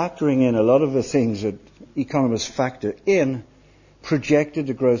 and factoring in a lot of the things that economists factor in, projected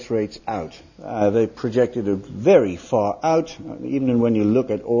the growth rates out. They projected it very far out, even when you look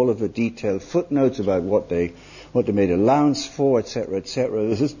at all of the detailed footnotes about what they made allowance for, etc., etc.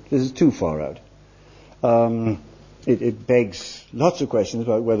 This is too far out. It begs lots of questions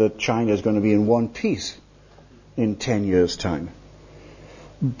about whether China is going to be in one piece in 10 years' time.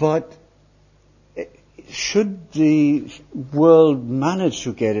 But should the world manage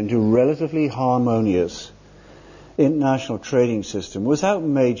to get into a relatively harmonious international trading system without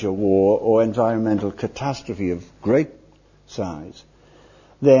major war or environmental catastrophe of great size,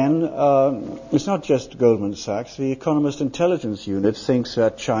 then it's not just Goldman Sachs. The Economist Intelligence Unit thinks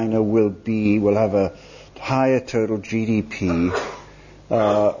that China will have a higher total GDP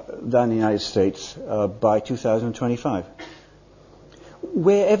than the United States by 2025.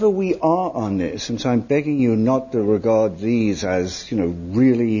 Wherever we are on this, and so I'm begging you not to regard these as,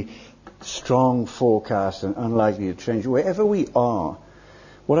 really strong forecasts and unlikely to change. Wherever we are,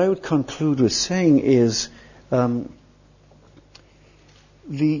 what I would conclude with saying is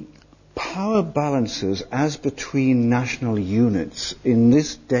the power balances as between national units in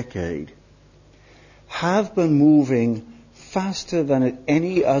this decade have been moving faster than at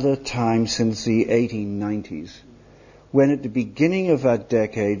any other time since the 1890s. when at the beginning of that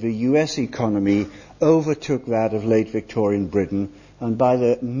decade the US economy overtook that of late Victorian Britain, and by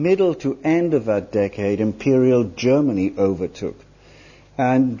the middle to end of that decade, Imperial Germany overtook.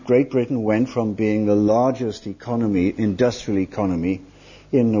 And Great Britain went from being the largest economy, industrial economy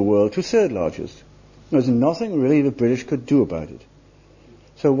in the world, to third largest. There's nothing really the British could do about it.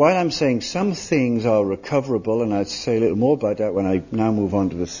 So while I'm saying some things are recoverable, and I'll say a little more about that when I now move on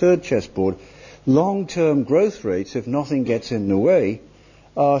to the third chessboard, long-term growth rates, if nothing gets in the way,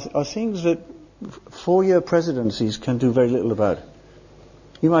 are things that four-year presidencies can do very little about.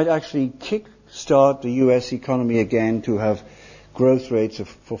 You might actually kick-start the US economy again to have growth rates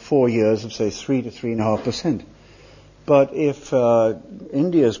for 4 years of, say, 3 to 3.5%. But if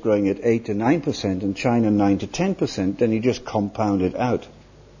India is growing at 8 to 9% and China 9 to 10%, then you just compound it out.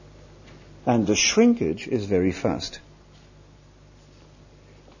 And the shrinkage is very fast.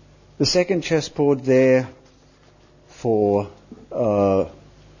 The second chessboard there for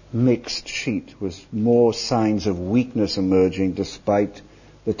mixed sheet was more signs of weakness emerging despite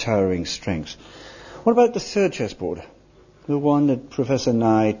the towering strengths. What about the third chessboard? The one that Professor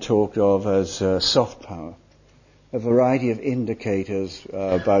Nye talked of as soft power. A variety of indicators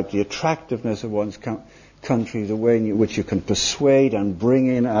about the attractiveness of one's country, the way in which you can persuade and bring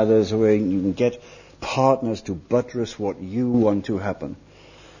in others, the way you can get partners to buttress what you want to happen.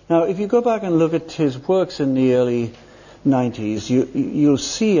 Now, if you go back and look at his works in the early 90s, you'll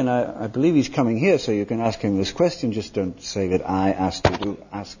see, and I believe he's coming here, so you can ask him this question. Just don't say that I asked you to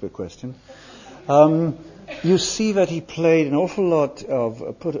ask the question. You see that he played put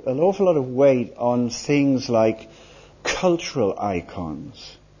an awful lot of weight on things like cultural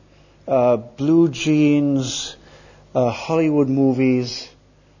icons, blue jeans, Hollywood movies,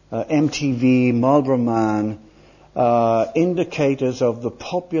 MTV, Marlboro Man, indicators of the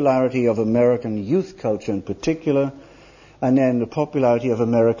popularity of American youth culture in particular, and then the popularity of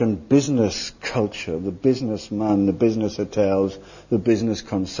American business culture, the businessman, the business hotels, the business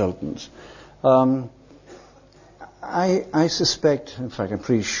consultants. I suspect, in fact, I'm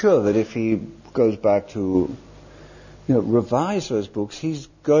pretty sure that if he goes back to, revise those books, he's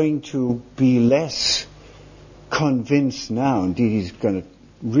going to be less convinced now. Indeed, he's going to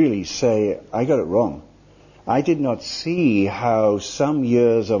really say, I got it wrong. I did not see how some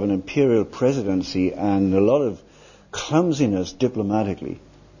years of an imperial presidency and a lot of clumsiness diplomatically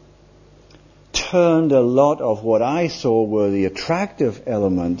turned a lot of what I saw were the attractive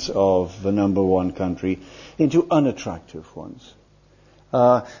elements of the number one country into unattractive ones.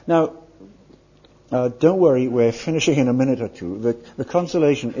 Now, don't worry, we're finishing in a minute or two. The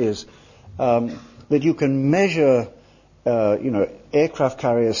consolation is that you can measure, aircraft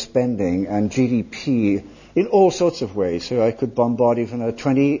carrier spending and GDP in all sorts of ways. So I could bombard you for another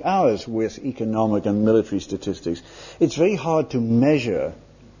 20 hours with economic and military statistics. It's very hard to measure,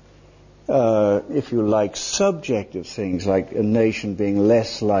 if you like, subjective things like a nation being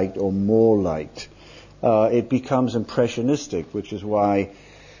less liked or more liked. It becomes impressionistic, which is why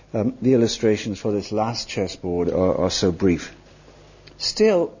the illustrations for this last chessboard are so brief.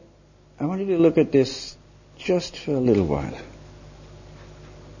 Still, I want you to look at this just for a little while.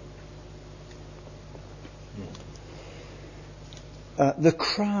 The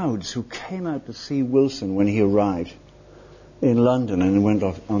crowds who came out to see Wilson when he arrived in London and went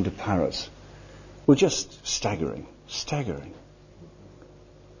on to Paris were just staggering.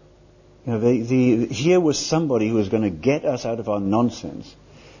 Here was somebody who was going to get us out of our nonsense.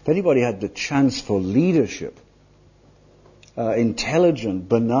 If anybody had the chance for leadership, intelligent,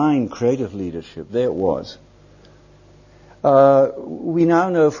 benign, creative leadership, there it was. We now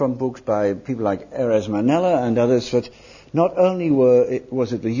know from books by people like Erez Manella and others that not only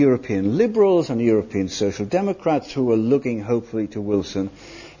was it the European liberals and the European social democrats who were looking hopefully to Wilson,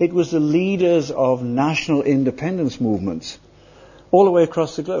 it was the leaders of national independence movements all the way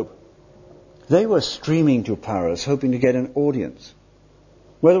across the globe. They were streaming to Paris, hoping to get an audience.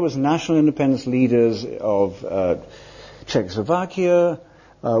 Whether it was national independence leaders of Czechoslovakia,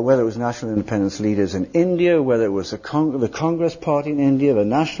 whether it was national independence leaders in India, whether it was the Congress Party in India, the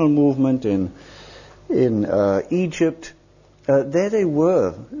national movement in Egypt, there they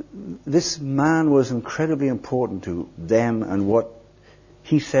were. This man was incredibly important to them, and what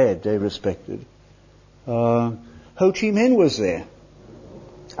he said they respected. Ho Chi Minh was there,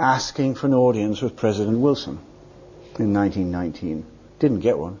 asking for an audience with President Wilson in 1919. Didn't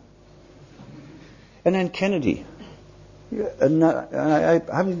get one. And then Kennedy. And I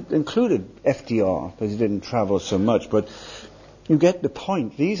haven't included FDR because he didn't travel so much, but you get the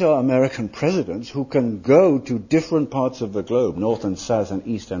point. These are American presidents who can go to different parts of the globe, north and south and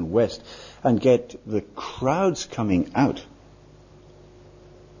east and west, and get the crowds coming out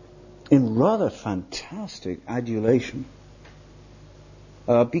in rather fantastic adulation,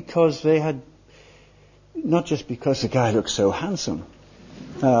 because they had, not just because the guy looked so handsome,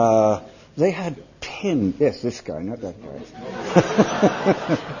 they had pinned, yes, this guy, not that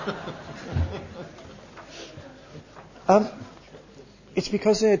guy. It's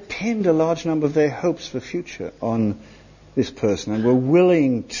because they had pinned a large number of their hopes for future on this person and were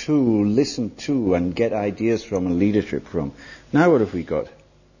willing to listen to and get ideas from and leadership from. Now what have we got?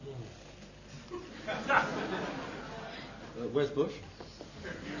 Where's Bush?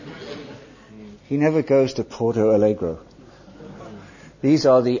 He never goes to Porto Alegre. These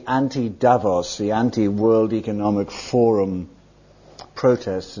are the anti-Davos, the anti-World Economic Forum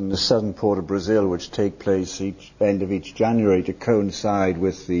protests in the southern part of Brazil, which take place each end of each January to coincide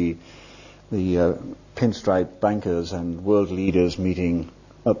with the pinstripe bankers and world leaders meeting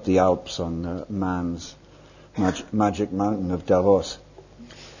up the Alps on man's magic mountain of Davos.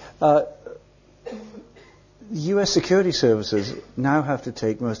 U.S. security services now have to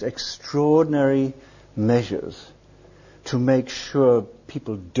take most extraordinary measures to make sure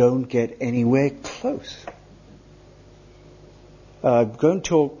people don't get anywhere close. Go and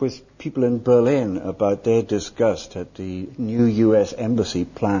talk with people in Berlin about their disgust at the new U.S. embassy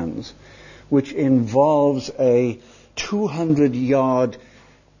plans, which involves a 200-yard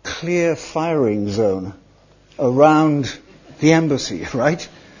clear firing zone around the embassy, right?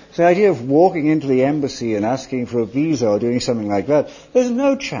 So the idea of walking into the embassy and asking for a visa or doing something like that, there's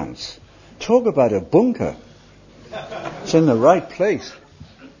no chance. Talk about a bunker. It's in the right place.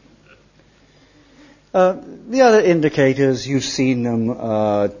 The other indicators, you've seen them,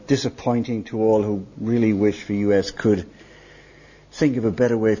 disappointing to all who really wish the US could think of a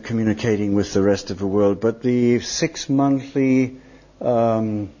better way of communicating with the rest of the world. But the 6-monthly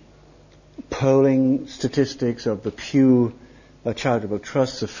polling statistics of the Pew Charitable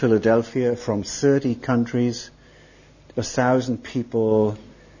Trusts of Philadelphia from 30 countries, 1,000 people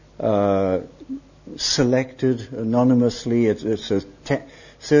selected anonymously. It's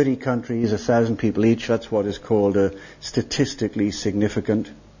 30 countries, 1,000 people each. That's what is called a statistically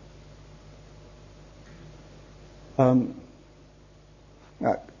significant. We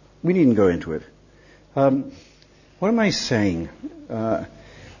needn't go into it. What am I saying?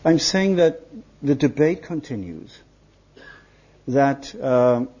 I'm saying that the debate continues. That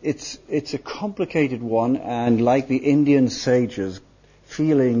it's a complicated one, and like the Indian sages,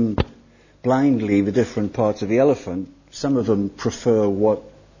 feeling blindly the different parts of the elephant, some of them prefer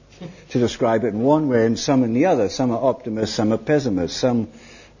to describe it in one way and some in the other. Some are optimists, some are pessimists. Some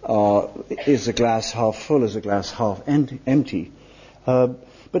is the glass half full, is the glass half empty. But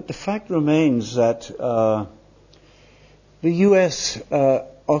the fact remains that the U.S.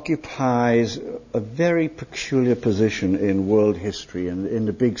 occupies a very peculiar position in world history and in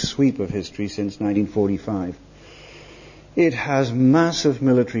the big sweep of history since 1945. It has massive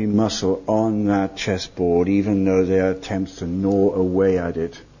military muscle on that chessboard, even though there are attempts to gnaw away at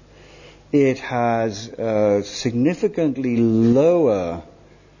it. It has a significantly lower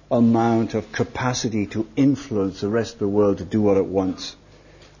amount of capacity to influence the rest of the world to do what it wants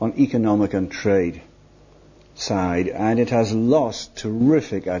on economic and trade side, and it has lost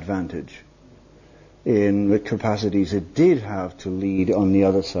terrific advantage in the capacities it did have to lead on the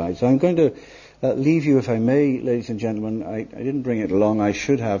other side. So I'm going to leave you, if I may, ladies and gentlemen. I didn't bring it along. I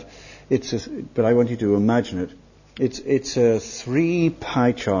should have. But I want you to imagine it. It's a 3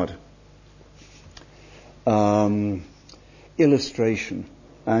 pie chart illustration,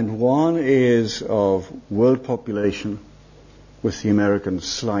 and one is of world population with the American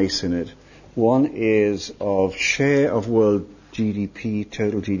slice in it. One is of share of world GDP,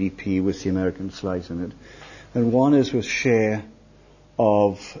 total GDP, with the American slice in it. And one is with share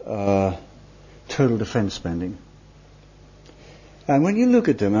of total defense spending. And when you look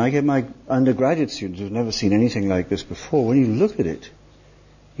at them, and I get my undergraduate students who've never seen anything like this before, when you look at it,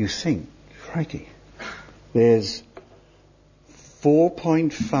 you think, crikey, there's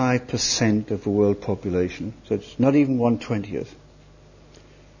 4.5% of the world population, so it's not even 1/20th,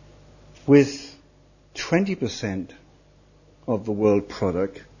 with 20% of the world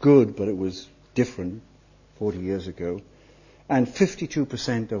product, good, but it was different 40 years ago, and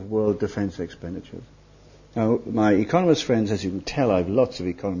 52% of world defense expenditures. Now, my economist friends, as you can tell, I have lots of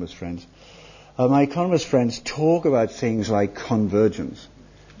economist friends. My economist friends talk about things like convergence.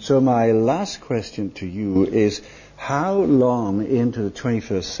 So my last question to you is, how long into the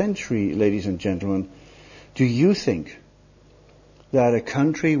 21st century, ladies and gentlemen, do you think that a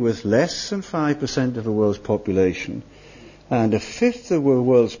country with less than 5% of the world's population And a fifth of the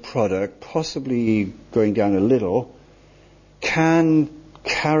world's product, possibly going down a little, can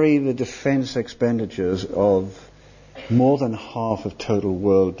carry the defense expenditures of more than half of total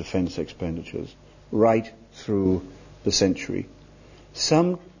world defense expenditures right through the century.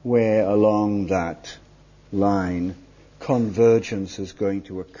 Somewhere along that line, convergence is going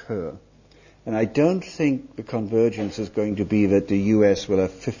to occur. And I don't think the convergence is going to be that the US will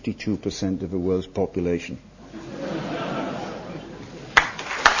have 52% of the world's population.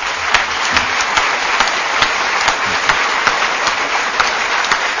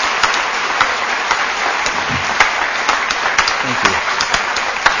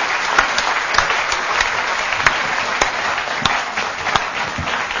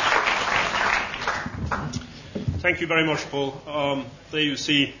 Thank you very much, Paul. There you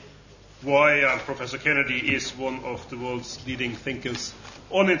see why Professor Kennedy is one of the world's leading thinkers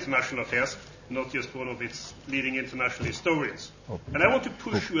on international affairs, not just one of its leading international historians. And I want to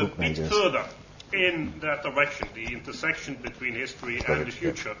push you a bit further in that direction, the intersection between history and the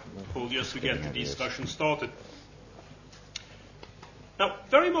future, Paul, just to get the discussion started. Now,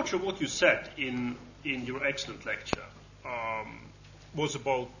 very much of what you said in your excellent lecture was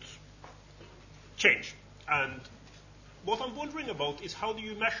about change. And what I'm wondering about is, how do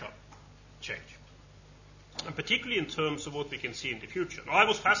you measure change? And particularly in terms of what we can see in the future. Now, I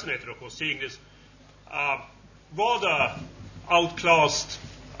was fascinated, of course, seeing this rather outclassed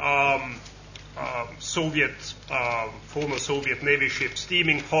former Soviet Navy ship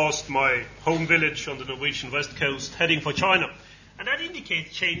steaming past my home village on the Norwegian west coast, heading for China. And that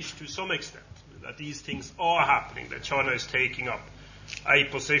indicates change to some extent, that these things are happening, that China is taking up a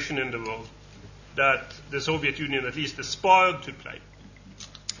position in the world that the Soviet Union at least aspired to play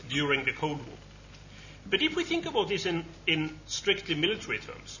during the Cold War. But if we think about this in strictly military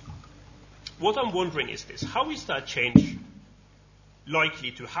terms, what I'm wondering is this: how is that change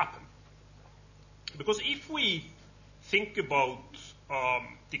likely to happen? Because if we think about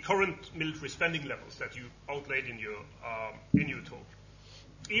the current military spending levels that you outlaid in your talk,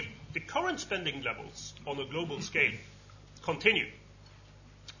 if the current spending levels on a global scale continue,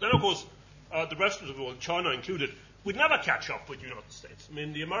 then of course the rest of the world, China included, would never catch up with the United States. I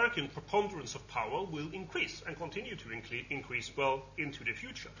mean, the American preponderance of power will increase and continue to increase well into the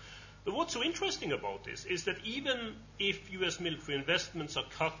future. But what's so interesting about this is that even if U.S. military investments are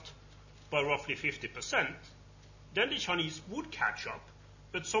cut by roughly 50%, then the Chinese would catch up,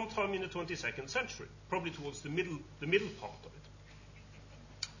 but sometime in the 22nd century, probably towards the middle part of it.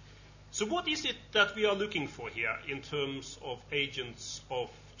 So what is it that we are looking for here in terms of agents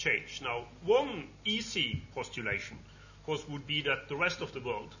of change? Now, one easy postulation, of course, would be that the rest of the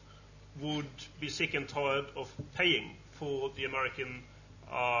world would be sick and tired of paying for the American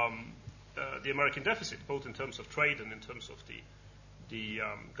deficit, both in terms of trade and in terms of the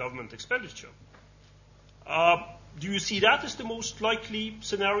government expenditure. Do you see that as the most likely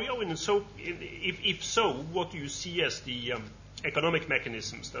scenario? And so, if so, what do you see as the economic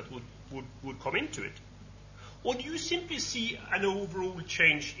mechanisms that would come into it? Or do you simply see an overall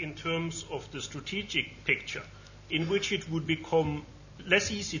change in terms of the strategic picture, in which it would become less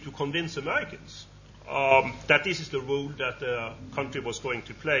easy to convince Americans that this is the role that the country was going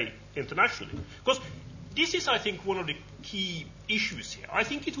to play internationally? Because this is, I think, one of the key issues here. I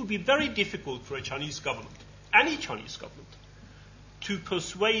think it would be very difficult for a Chinese government, any Chinese government, to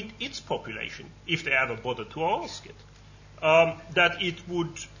persuade its population, if they ever bother to ask it, that it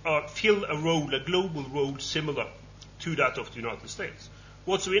would fill a role, a global role, similar to that of the United States.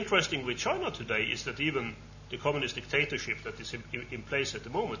 What's so interesting with China today is that even the communist dictatorship that is in place at the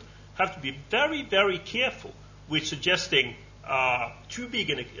moment have to be very, very careful with suggesting too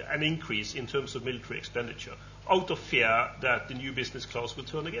big an increase in terms of military expenditure, out of fear that the new business class will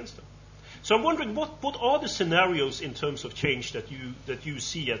turn against them. So I'm wondering, what are the scenarios in terms of change that you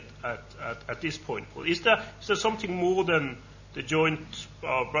see at this point? Well, is there something more than the joint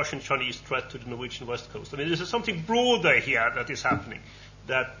Russian-Chinese threat to the Norwegian west coast? I mean, is there something broader here that is happening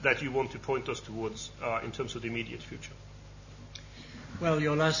that you want to point us towards in terms of the immediate future? Well,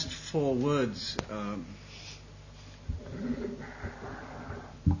 your last four words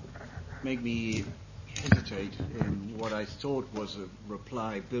make me hesitate in what I thought was a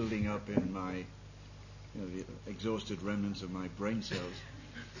reply building up in my the exhausted remnants of my brain cells.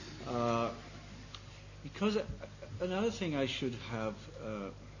 Because another thing I should have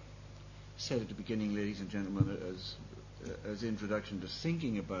said at the beginning, ladies and gentlemen, as introduction to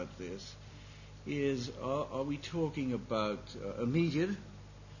thinking about this, is are we talking about immediate?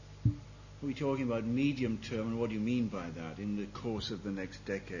 Are we talking about medium term, and what do you mean by that, in the course of the next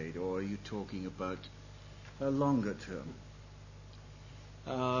decade? Or are you talking about a longer term?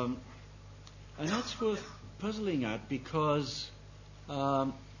 And that's worth puzzling at because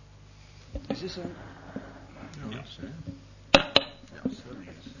is this on? No, Yeah. certainly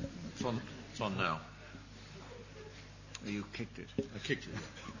is. It's on now. You kicked it. I kicked it.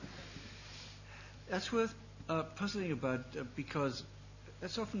 That's worth puzzling about because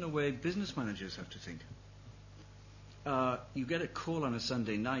that's often the way business managers have to think. You get a call on a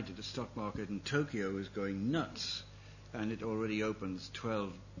Sunday night that the stock market in Tokyo is going nuts, and it already opens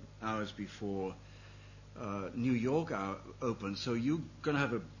 12 hours before New York opens. So you're going to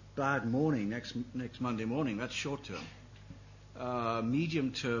have a bad morning next Monday morning. That's short term.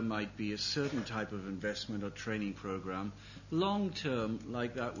 Medium term might be a certain type of investment or training program. Long term,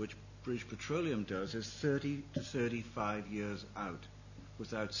 like that which British Petroleum does, is 30 to 35 years out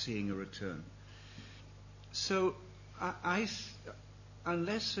without seeing a return. So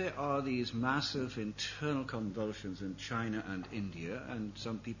unless there are these massive internal convulsions in China and India, and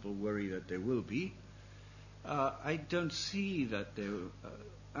some people worry that there will be, I don't see that there.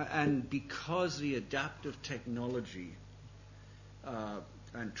 And because the adaptive technology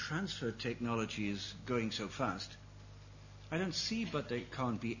and transfer technology is going so fast, I don't see but there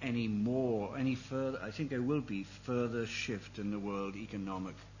can't be any further. I think there will be further shift in the world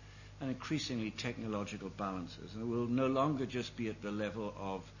economic and increasingly technological balances. And it will no longer just be at the level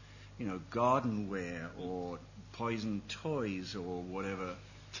of, gardenware or poison toys or whatever.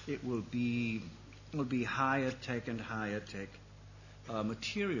 It will be higher tech and higher tech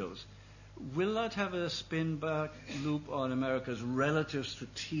materials. Will that have a spin-back loop on America's relative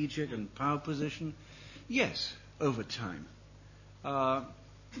strategic and power position? Yes, over time.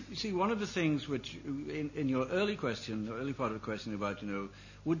 You see, one of the things which, in your early part of the question about,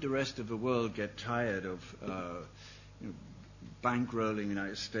 would the rest of the world get tired of bankrolling the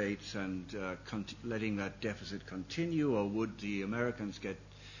United States and letting that deficit continue, or would the Americans get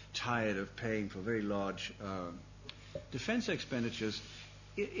tired of paying for very large defense expenditures?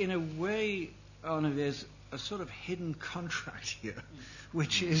 In a way, Arne, there's a sort of hidden contract here,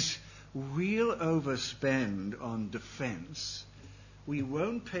 which is we'll overspend on defense. We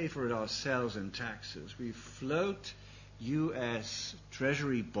won't pay for it ourselves in taxes. We float U.S.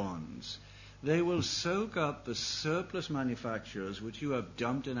 Treasury bonds. They will soak up the surplus manufacturers which you have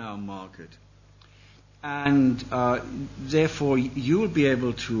dumped in our market. And therefore, you will be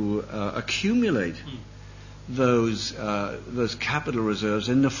able to accumulate those capital reserves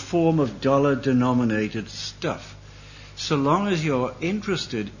in the form of dollar-denominated stuff. So long as you're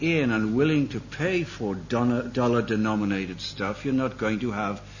interested in and willing to pay for dollar-denominated stuff, you're not going to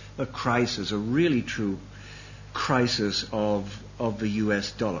have a crisis, a really true crisis of the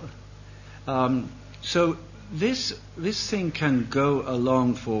U.S. dollar. So this thing can go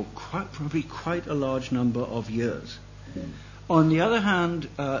along for probably quite a large number of years. On the other hand,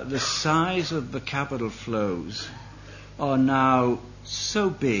 the size of the capital flows are now so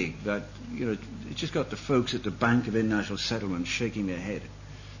big that it just got the folks at the Bank of International Settlement shaking their head.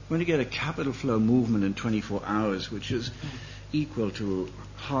 We're going to get a capital flow movement in 24 hours, which is equal to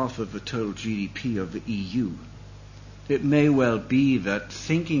half of the total GDP of the EU. It may well be that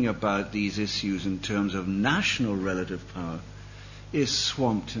thinking about these issues in terms of national relative power is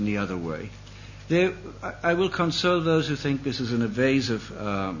swamped in the other way. I will console those who think this is an evasive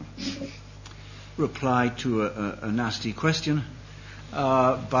reply to a nasty question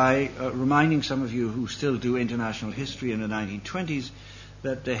by reminding some of you who still do international history in the 1920s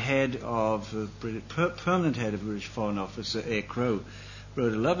that the permanent head of the British Foreign Office, A. Crowe,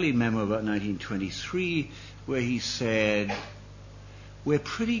 wrote a lovely memo about 1923 where he said, we're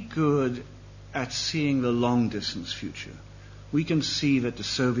pretty good at seeing the long-distance future. We can see that the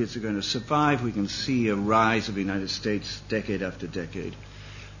Soviets are going to survive. We can see a rise of the United States decade after decade.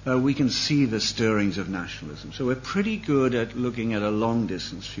 We can see the stirrings of nationalism. So we're pretty good at looking at a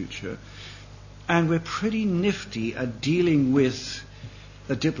long-distance future. And we're pretty nifty at dealing with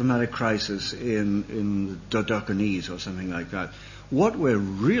a diplomatic crisis in the Dodecanese or something like that. What we're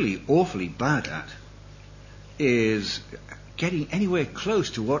really awfully bad at is getting anywhere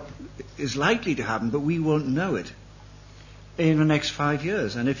close to what is likely to happen, but we won't know it in the next 5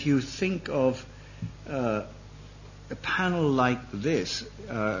 years. And if you think of a panel like this,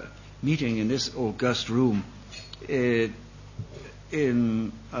 meeting in this august room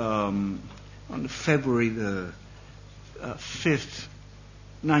on February the 5th,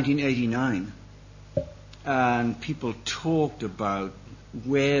 1989, and people talked about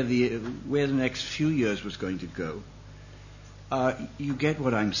where the next few years was going to go, you get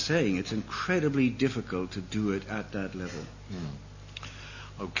what I'm saying. It's incredibly difficult to do it at that level.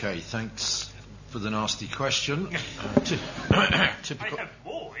 Okay, thanks for the nasty question. Typical. I have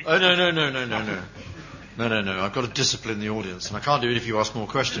more. Oh, no. I've got to discipline the audience, and I can't do it if you ask more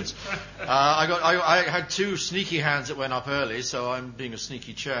questions. I had two sneaky hands that went up early, so I'm being a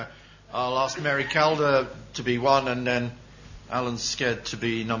sneaky chair. I'll ask Mary Calder to be one, and then Alan Sked to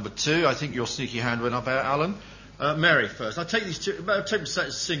be number two. I think your sneaky hand went up, Alan. Mary first. I'll take these two. Take them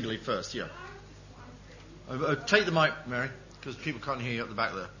singly first, yeah. Take the mic, Mary, because people can't hear you at the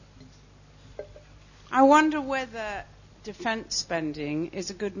back there. I wonder whether defence spending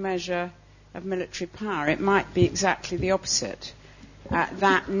is a good measure of military power. It might be exactly the opposite.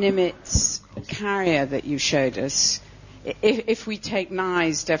 That Nimitz carrier that you showed us, if we take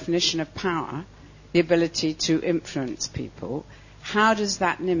Nye's definition of power, the ability to influence people, how does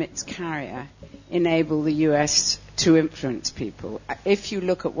that Nimitz carrier enable the US to influence people? If you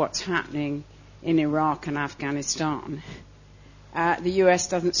look at what's happening in Iraq and Afghanistan, the US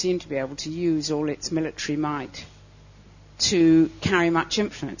doesn't seem to be able to use all its military might to carry much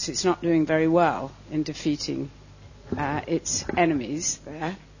influence. It's not doing very well in defeating its enemies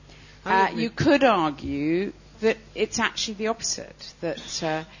there. You could argue that it's actually the opposite,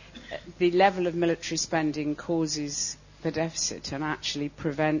 that the level of military spending causes the deficit and actually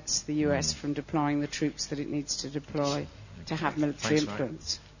prevents the US from deploying the troops that it needs to deploy to have military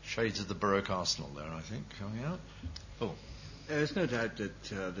influence. Shades of the Baroque Arsenal there, I think, coming out. Oh. There's no doubt that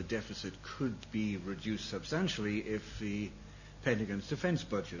the deficit could be reduced substantially if the Pentagon's defense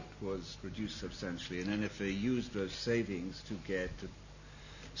budget was reduced substantially, and then if they used those savings to get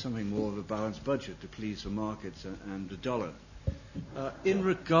something more of a balanced budget to please the markets and the dollar. In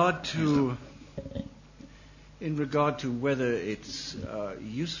regard to whether it's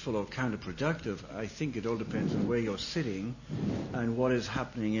useful or counterproductive, I think it all depends on where you're sitting and what is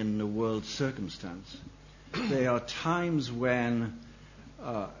happening in the world circumstance. There are times when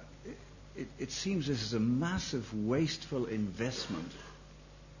it seems this is a massive wasteful investment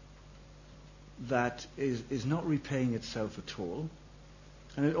that is not repaying itself at all.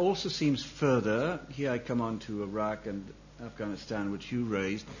 And it also seems further, here I come on to Iraq and Afghanistan, which you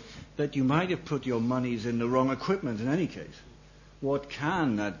raised, that you might have put your monies in the wrong equipment in any case. What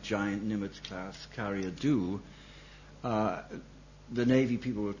can that giant Nimitz-class carrier do? The Navy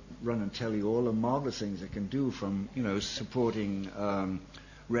people would run and tell you all the marvelous things it can do, from supporting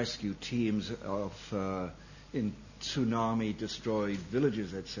rescue teams in tsunami-destroyed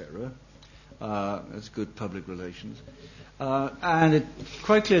villages, etc. That's good public relations. And it's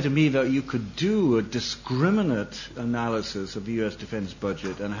quite clear to me that you could do a discriminate analysis of the U.S. defense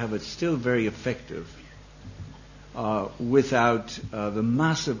budget and have it still very effective without the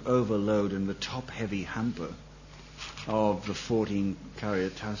massive overload and the top-heavy hamper of the 14 carrier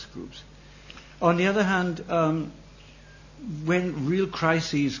task groups. On the other hand, when real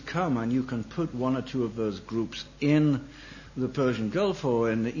crises come and you can put one or two of those groups in the Persian Gulf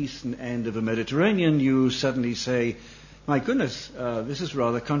or in the eastern end of the Mediterranean, you suddenly say, my goodness, this is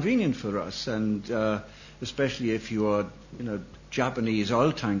rather convenient for us, and especially if you are, Japanese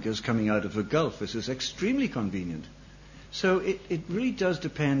oil tankers coming out of the Gulf, this is extremely convenient. So it really does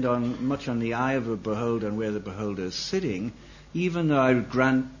depend much on the eye of the beholder and where the beholder is sitting, even though I would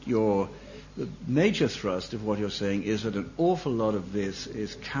grant the major thrust of what you're saying is that an awful lot of this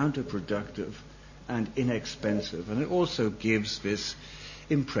is counterproductive and inexpensive, and it also gives this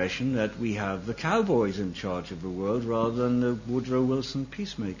impression that we have the cowboys in charge of the world rather than the Woodrow Wilson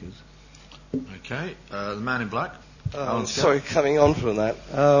peacemakers. Okay, the man in black. Coming on from that,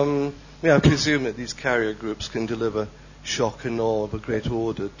 I presume that these carrier groups can deliver shock and awe of a great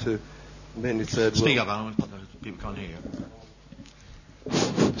order to many third world. Speak up, Alan. People can't hear you.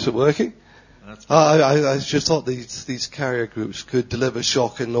 Is it working? I just thought these carrier groups could deliver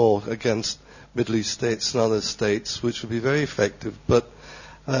shock and awe against Middle East states and other states, which would be very effective. But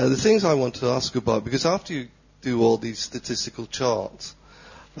the things I want to ask about, because after you do all these statistical charts,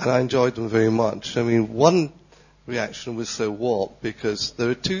 and I enjoyed them very much, one reaction was so what, because there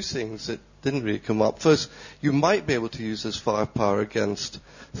are two things that didn't really come up. First, you might be able to use this firepower against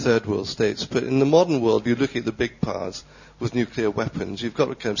third world states, but in the modern world, you're looking at the big powers with nuclear weapons. You've got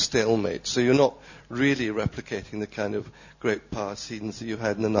a kind of stalemate, so you're not really replicating the kind of great power scenes that you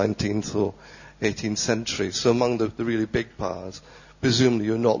had in the 19th or 18th century. So among the really big powers, presumably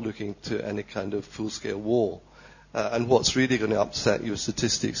you're not looking to any kind of full-scale war. And what's really going to upset your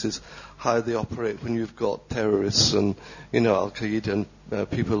statistics is how they operate when you've got terrorists and, Al-Qaeda and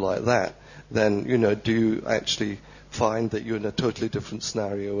people like that. Then, do you actually find that you're in a totally different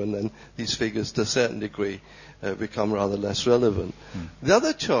scenario, and then these figures, to a certain degree, become rather less relevant. The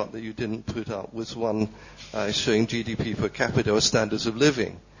other chart that you didn't put up was one showing GDP per capita or standards of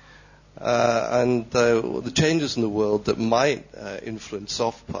living. and the changes in the world that might influence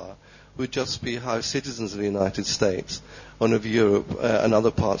soft power would just be how citizens of the United States and of Europe and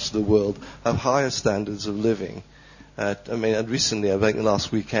other parts of the world have higher standards of living. And recently, I think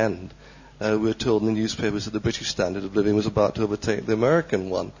last weekend, we were told in the newspapers that the British standard of living was about to overtake the American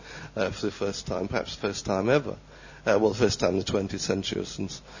one for the first time, perhaps the first time ever. The first time in the 20th century,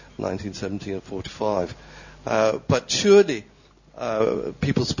 since 1917 and 45. But surely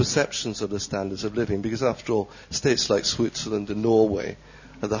people's perceptions of the standards of living, because after all, states like Switzerland and Norway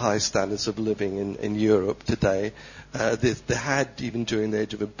are the high standards of living in Europe today. They had, even during the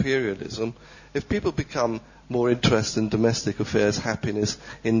age of imperialism. If people become more interested in domestic affairs, happiness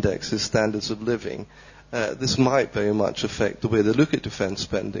indexes, standards of living, this might very much affect the way they look at defense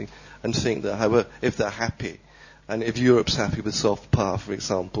spending and think that, however, if they're happy, and if Europe's happy with soft power, for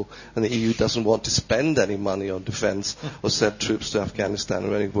example, and the EU doesn't want to spend any money on defense or send troops to Afghanistan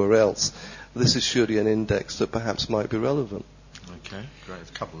or anywhere else, this is surely an index that perhaps might be relevant. Okay, great.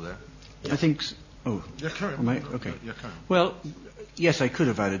 A couple there. I think... Yeah, carry on. Okay. Yeah, carry on. Well, yes, I could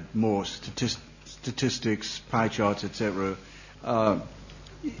have added more statistics, pie charts, etc.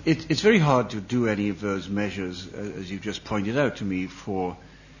 It's very hard to do any of those measures, as you just pointed out to me, for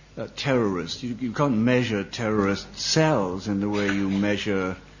terrorists. You can't measure terrorist cells in the way you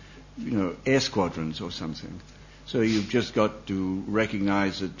measure, air squadrons or something. So you've just got to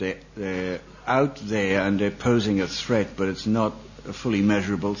recognize that they're out there and they're posing a threat, but it's not a fully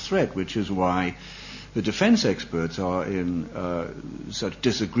measurable threat, which is why the defense experts are in such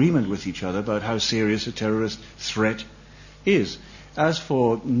disagreement with each other about how serious a terrorist threat is. As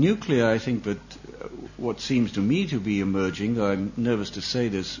for nuclear, I think that what seems to me to be emerging, though I'm nervous to say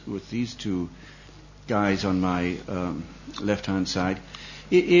this with these two guys on my left-hand side,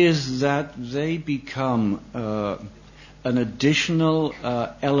 is that they become an additional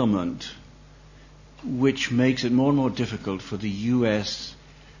element which makes it more and more difficult for the U.S.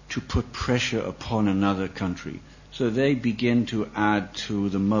 to put pressure upon another country. So they begin to add to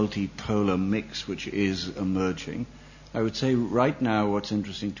the multipolar mix which is emerging. I would say right now what's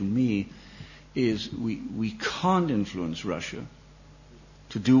interesting to me is we can't influence Russia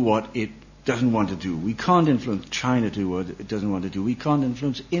to do what it doesn't want to do. We can't influence China to do what it doesn't want to do. We can't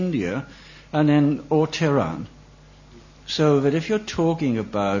influence India or Tehran. So that if you're talking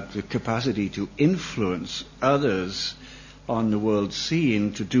about the capacity to influence others on the world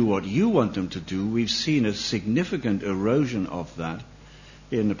scene to do what you want them to do, we've seen a significant erosion of that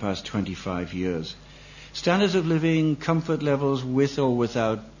in the past 25 years. Standards of living, comfort levels with or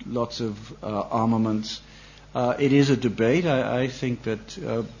without lots of armaments. It is a debate. I think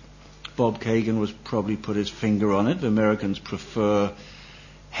that Bob Kagan was probably put his finger on it. The Americans prefer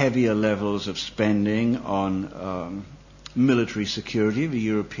heavier levels of spending on military security. The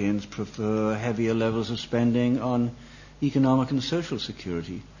Europeans prefer heavier levels of spending on economic and social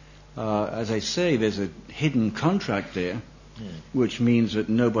security. As I say, there's a hidden contract there, which means that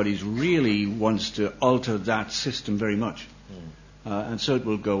nobody's really wants to alter that system very much. And so it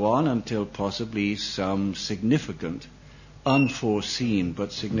will go on until possibly some significant, unforeseen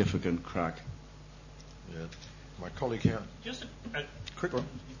but significant crack. Yeah. My colleague here. Just a quick one.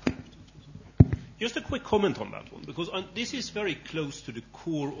 Just a quick comment on that one, because this is very close to the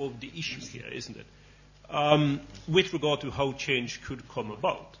core of the issue here, isn't it? With regard to how change could come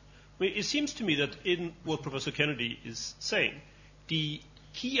about. I mean, it seems to me that in what Professor Kennedy is saying, the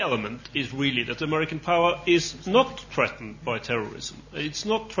key element is really that American power is not threatened by terrorism. It's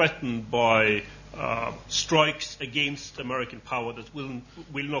not threatened by strikes against American power that will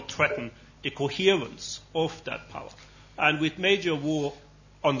not threaten the coherence of that power. And with major war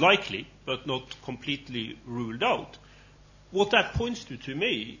unlikely, but not completely ruled out, what that points to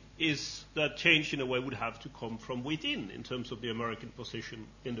me, is that change in a way would have to come from within in terms of the American position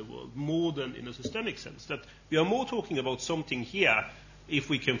in the world, more than in a systemic sense. That we are more talking about something here, if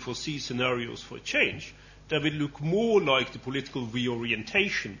we can foresee scenarios for change, that will look more like the political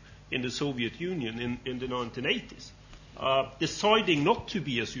reorientation in the Soviet Union in the 1980s, deciding not to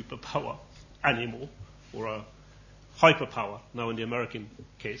be a superpower anymore, or a hyperpower, now in the American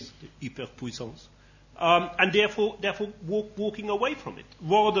case, the hyperpuissance, and therefore walking away from it,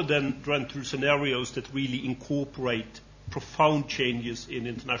 rather than run through scenarios that really incorporate profound changes in the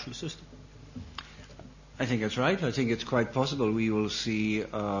international system. I think that's right. I think it's quite possible we will see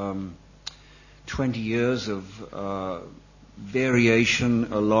 20 years of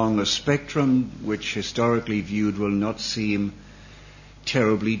variation along a spectrum which historically viewed will not seem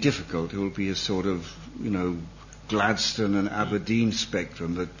terribly difficult. It will be a sort of, Gladstone and Aberdeen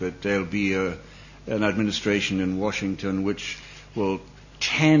spectrum, that there'll be an administration in Washington which will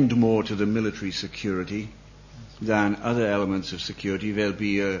tend more to the military security than other elements of security. There'll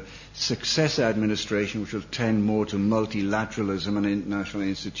be a successor administration which will tend more to multilateralism and international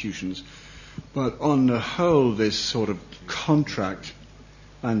institutions. But on the whole, this sort of contract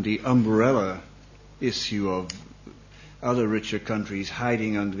and the umbrella issue of other richer countries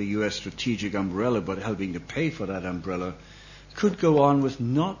hiding under the US strategic umbrella but helping to pay for that umbrella could go on with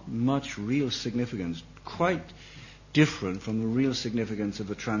not much real significance, quite different from the real significance of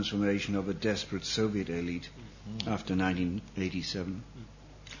the transformation of a desperate Soviet elite after 1987.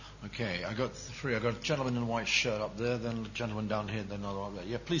 Okay, I got three. I got a gentleman in a white shirt up there, then a gentleman down here, then another one up there.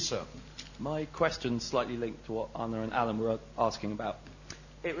 Yeah, please, sir. My question's slightly linked to what Anna and Alan were asking about.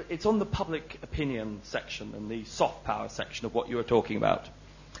 It's on the public opinion section and the soft power section of what you were talking about.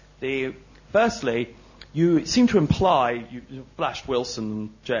 Firstly, you seem to imply, you flashed Wilson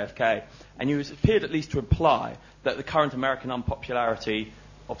and JFK, and you appeared at least to imply that the current American unpopularity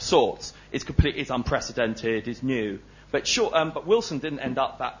of sorts is unprecedented, is new. But Wilson didn't end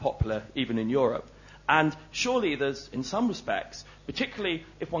up that popular even in Europe. And surely there's, in some respects, particularly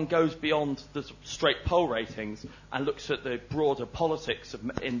if one goes beyond the straight poll ratings and looks at the broader politics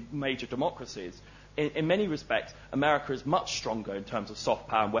in major democracies, in many respects, America is much stronger in terms of soft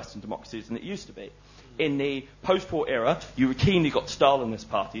power in Western democracies than it used to be. In the post-war era, you routinely got Stalinist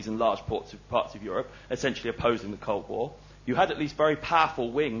parties in large parts of Europe, essentially opposing the Cold War. You had at least very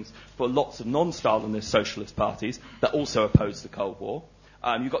powerful wings for lots of non-Stalinist socialist parties that also opposed the Cold War.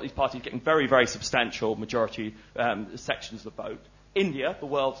 You've got these parties getting very, very substantial majority sections of the vote. India, the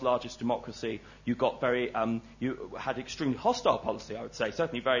world's largest democracy, you had extremely hostile policy, I would say,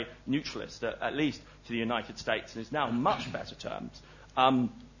 certainly very neutralist, at least to the United States, and is now in much better terms.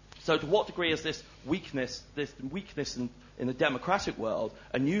 So to what degree is this weakness in the democratic world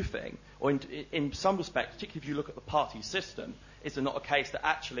a new thing? Or in some respect, particularly if you look at the party system, is there not a case that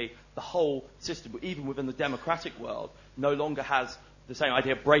actually the whole system, even within the democratic world, no longer has the same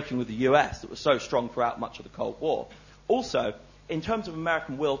idea of breaking with the US that was so strong throughout much of the Cold War? Also, in terms of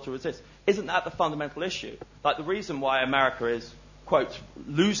American will to resist, isn't that the fundamental issue? Like the reason why America is, quote,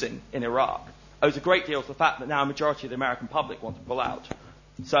 losing in Iraq owes a great deal to the fact that now a majority of the American public want to pull out.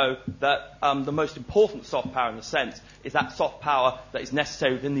 So that the most important soft power in a sense is that soft power that is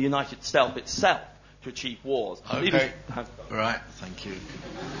necessary within the United States itself to achieve wars. Okay. Right, thank you.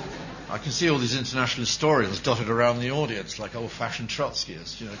 I can see all these international historians dotted around the audience like old-fashioned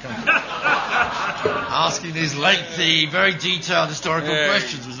Trotskyists, asking these lengthy, very detailed historical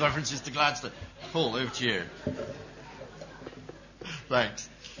questions with references to Gladstone. Paul, over to you. Thanks.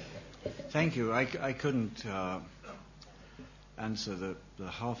 Thank you. I couldn't answer the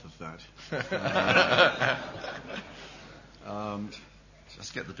half of that.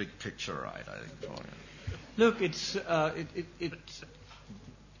 Just get the big picture right, I think. For you. Look, it's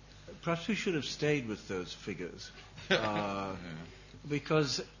perhaps we should have stayed with those figures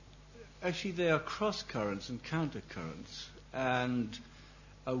because actually they are cross currents and counter currents, and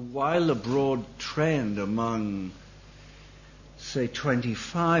while a broad trend among say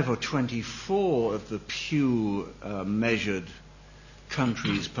 25 or 24 of the Pew measured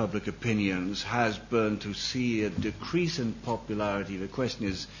countries' public opinions has been to see a decrease in popularity. The question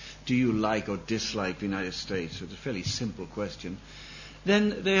is, do you like or dislike the United States? It's a fairly simple question.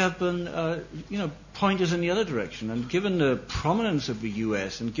 Then there have been, pointers in the other direction. And given the prominence of the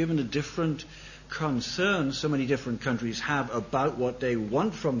U.S. and given the different concerns so many different countries have about what they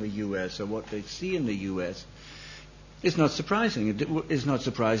want from the U.S. or what they see in the U.S., it's not surprising. It is not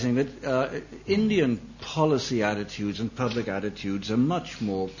surprising that Indian policy attitudes and public attitudes are much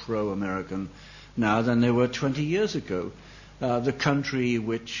more pro-American now than they were 20 years ago. The country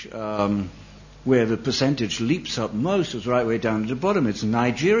where the percentage leaps up most is right way down to the bottom. It's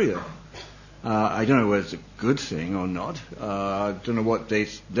Nigeria. I don't know whether it's a good thing or not. I don't know what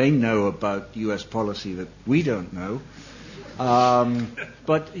they know about U.S. policy that we don't know.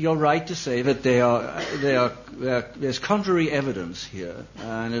 But you're right to say that there's contrary evidence here,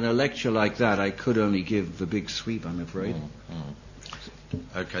 and in a lecture like that, I could only give the big sweep, I'm afraid.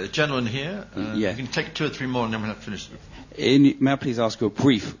 Okay, the gentleman here. You can take 2 or 3 more, and then we'll have to finish. May I please ask you a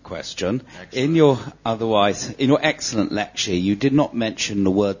brief question? In your excellent lecture, you did not mention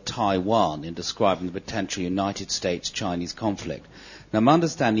the word Taiwan in describing the potential United States-Chinese conflict. Now, my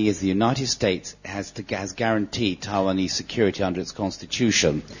understanding is the United States has guaranteed Taiwanese security under its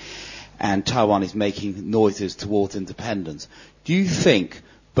constitution, and Taiwan is making noises towards independence. Do you think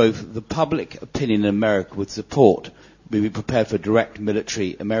both the public opinion in America would be prepared for direct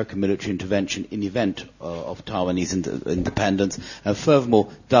American military intervention in the event of Taiwanese independence? And furthermore,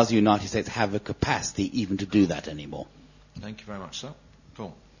 does the United States have the capacity even to do that anymore? Thank you very much, sir.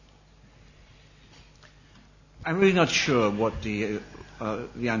 Paul. I'm really not sure what the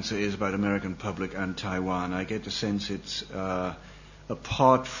answer is about American public and Taiwan. I get the sense it's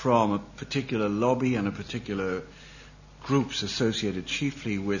apart from a particular lobby and a particular groups associated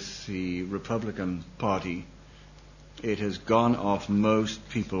chiefly with the Republican Party, it has gone off most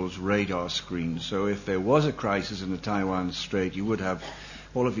people's radar screens. So if there was a crisis in the Taiwan Strait, you would have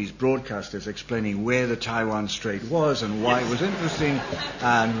all of these broadcasters explaining where the Taiwan Strait was and why it was interesting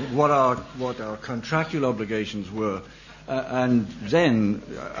and what our contractual obligations were. And then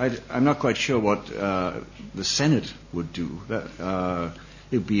I'm not quite sure what the Senate would do.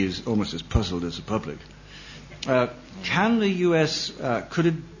 It would be almost as puzzled as the public. Can the U.S., could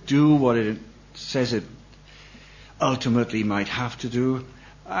it do what it says it ultimately might have to do?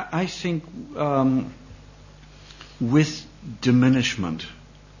 I think with diminishment.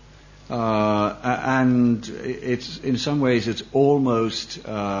 And it's in some ways it's almost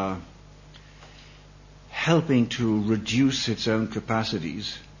helping to reduce its own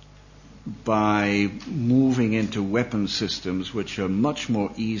capacities by moving into weapon systems which are much more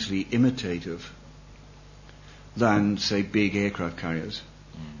easily imitative than, say, big aircraft carriers.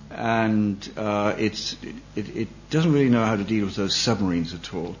 And it doesn't really know how to deal with those submarines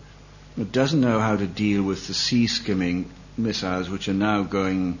at all. It doesn't know how to deal with the sea-skimming missiles, which are now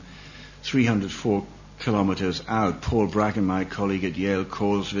going 304 kilometers out. Paul Bracken, my colleague at Yale,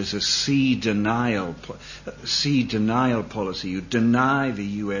 calls this a sea denial policy. You deny the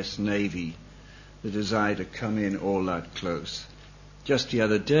U.S. Navy the desire to come in all that close. Just the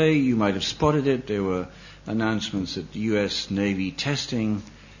other day, you might have spotted it, there were announcements that U.S. Navy testing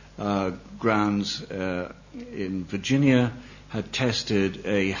grounds in Virginia had tested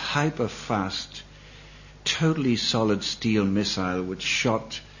a hyper-fast, totally solid steel missile which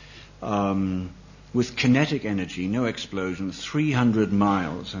shot with kinetic energy, no explosion, 300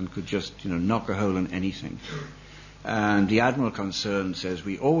 miles and could just, knock a hole in anything. And the Admiral concerned says,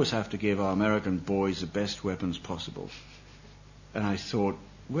 we always have to give our American boys the best weapons possible. And I thought,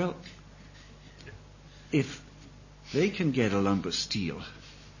 well, if they can get a lump of steel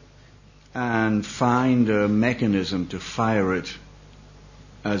and find a mechanism to fire it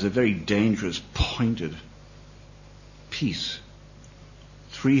as a very dangerous pointed piece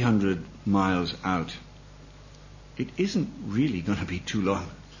 300 miles out, it isn't really going to be too long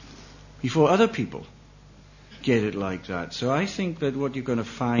before other people get it like that. So I think that what you're going to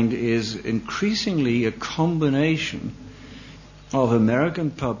find is increasingly a combination of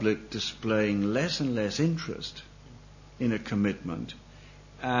American public displaying less and less interest in a commitment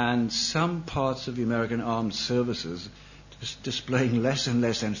and some parts of the American armed services displaying less and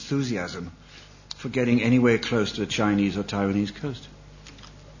less enthusiasm for getting anywhere close to the Chinese or Taiwanese coast.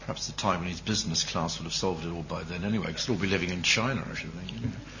 Perhaps the Taiwanese business class would have solved it all by then anyway, because they'll be living in China, I should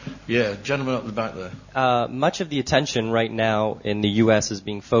think. Yeah, gentleman up the back there. Much of the attention right now in the U.S. is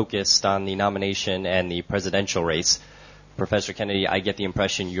being focused on the nomination and the presidential race. Professor Kennedy, I get the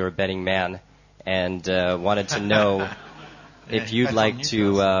impression you're a betting man, and wanted to know if you'd like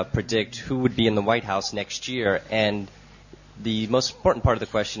to predict who would be in the White House next year. And the most important part of the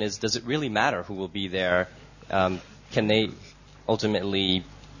question is, does it really matter who will be there? Can they ultimately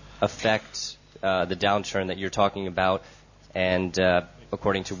affect the downturn that you're talking about, and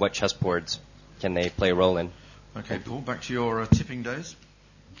according to what chessboards can they play a role in? Okay, Paul, back to your tipping days.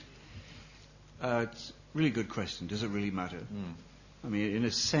 It's a really good question. Does it really matter? I mean, in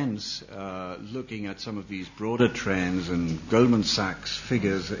a sense, looking at some of these broader trends and Goldman Sachs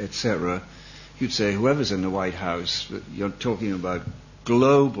figures, etc., you'd say whoever's in the White House, you're talking about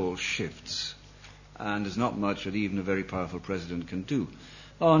global shifts, and there's not much that even a very powerful president can do.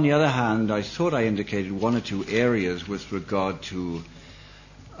 On the other hand, I thought I indicated one or two areas with regard to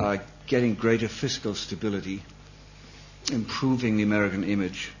getting greater fiscal stability, improving the American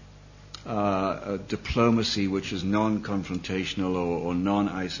image, diplomacy which is non-confrontational or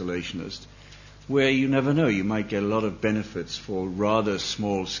non-isolationist, where you never know, you might get a lot of benefits for rather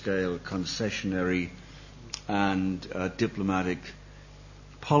small-scale concessionary and diplomatic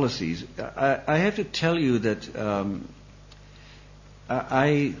policies. I have to tell you that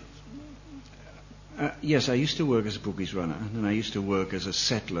yes, I used to work as a bookies runner, and I used to work as a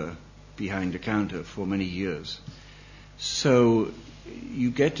settler behind the counter for many years. So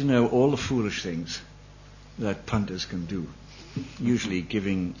you get to know all the foolish things that punters can do, usually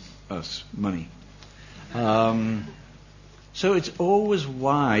giving us money. So it's always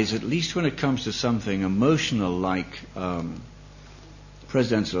wise, at least when it comes to something emotional like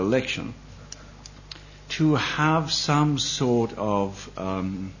presidential election, to have some sort of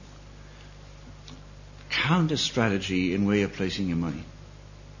counter strategy in where you're placing your money.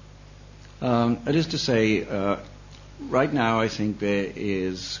 That is to say, right now I think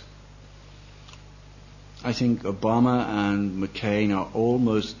Obama and McCain are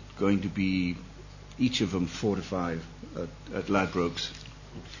almost going to be, each of them 4 to 5 at Ladbrokes.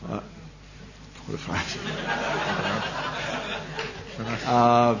 4 to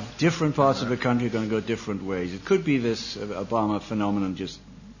 5. Different parts of the country are going to go different ways. It could be this Obama phenomenon just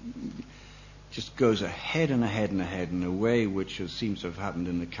goes ahead and ahead and ahead in a way which seems to have happened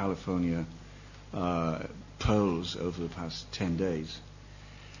in the California polls over the past 10 days.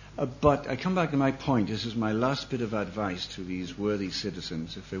 But I come back to my point. This is my last bit of advice to these worthy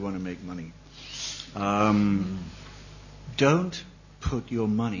citizens if they want to make money. Don't put your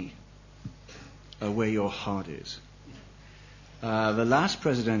money where your heart is. The last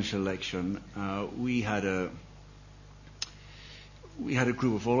presidential election, we had a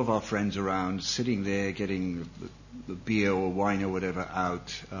group of all of our friends around, sitting there getting the beer or wine or whatever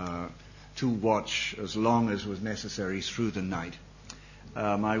out to watch as long as was necessary through the night.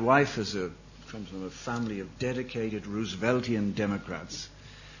 My wife comes from a family of dedicated Rooseveltian Democrats.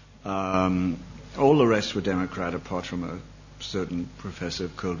 All the rest were Democrat, apart from a certain professor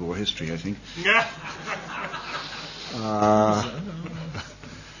of Cold War history, I think.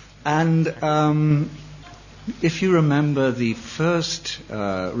 And if you remember, the first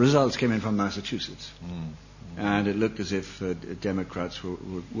results came in from Massachusetts. And it looked as if Democrats were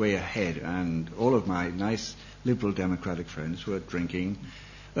way ahead. And all of my nice liberal Democratic friends were drinking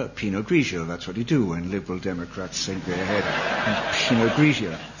Pinot Grigio. That's what you do when liberal Democrats think they're ahead. Pinot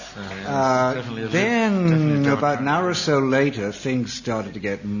Grigio. Then, about an hour or so later, things started to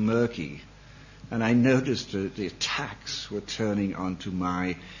get murky. And I noticed that the attacks were turning onto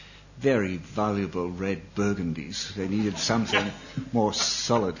my very valuable red burgundies. They needed something more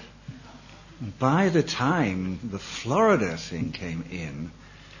solid. By the time the Florida thing came in,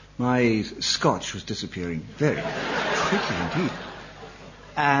 my Scotch was disappearing very quickly indeed.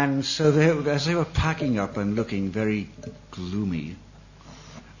 And so as they were packing up and looking very gloomy,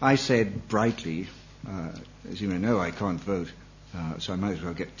 I said brightly, as you may know, I can't vote, so I might as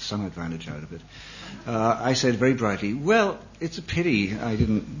well get some advantage out of it. I said very brightly, well, it's a pity I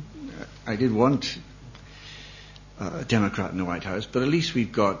did want a Democrat in the White House, but at least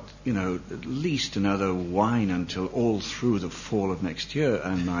we've got, at least another wine until all through the fall of next year.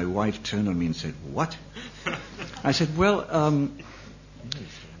 And my wife turned on me and said, what? I said, well,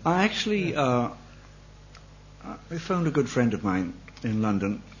 I actually, I phoned a good friend of mine in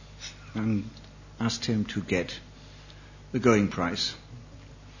London and asked him to get the going price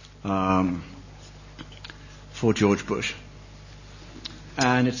for George Bush.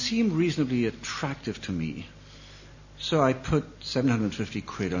 And it seemed reasonably attractive to me. So I put 750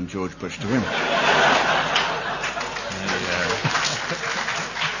 quid on George Bush to win.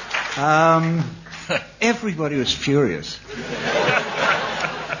 Everybody was furious.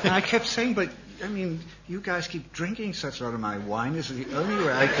 And I kept saying, but, you guys keep drinking such a lot of my wine. This is the only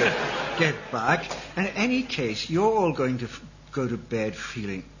way I could get back. And in any case, you're all going to go to bed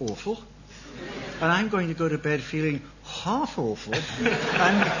feeling awful. And I'm going to go to bed feeling half awful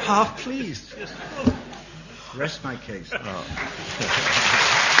and half pleased. Rest my case.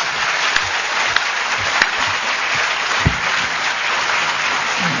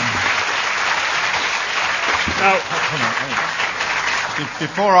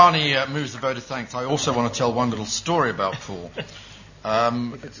 Before Arnie moves the vote of thanks, I also want to tell one little story about Paul.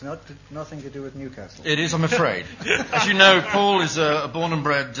 It's nothing to do with Newcastle. It is, I'm afraid. As you know, Paul is a born and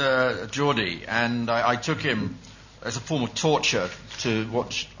bred Geordie, and I took him as a form of torture to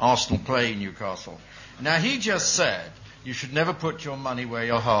watch Arsenal play Newcastle. Now, he just said, you should never put your money where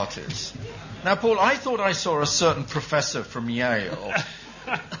your heart is. Now, Paul, I thought I saw a certain professor from Yale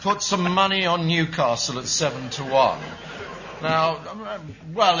put some money on Newcastle at 7-1. Now,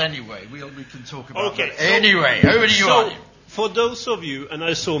 well, anyway, we can talk about that. Anyway, over to you, Arnie. For those of you, and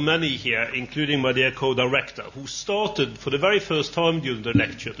I saw many here, including my dear co-director, who started for the very first time during the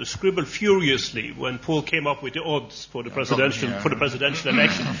lecture to scribble furiously when Paul came up with the odds for the presidential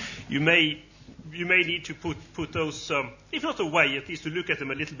election, you may need to put those, if not away, at least to look at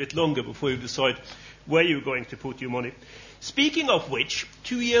them a little bit longer before you decide where you're going to put your money. Speaking of which,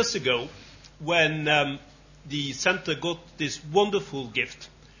 2 years ago, when the Centre got this wonderful gift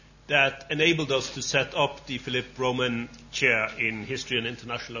that enabled us to set up the Philip Roman Chair in History and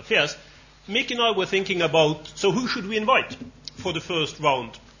International Affairs, Mick and I were thinking about, so who should we invite for the first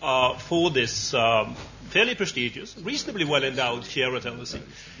round for this fairly prestigious, reasonably well-endowed chair at LSE.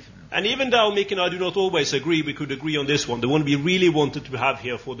 And even though Mick and I do not always agree, we could agree on this one. The one we really wanted to have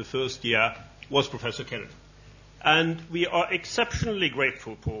here for the first year was Professor Kennedy. And we are exceptionally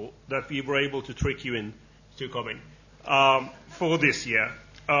grateful, Paul, that we were able to trick you into coming for this year.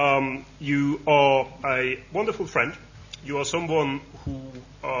 You are a wonderful friend. You are someone who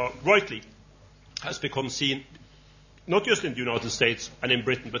rightly has become seen, not just in the United States and in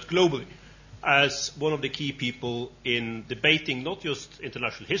Britain, but globally, as one of the key people in debating not just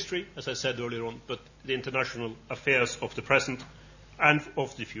international history, as I said earlier on, but the international affairs of the present and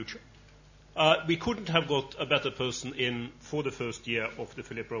of the future. We couldn't have got a better person in for the first year of the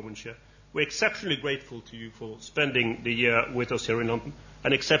Philip Rowan Chair. We're exceptionally grateful to you for spending the year with us here in London,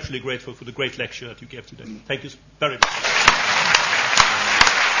 and exceptionally grateful for the great lecture that you gave today. Thank you very much.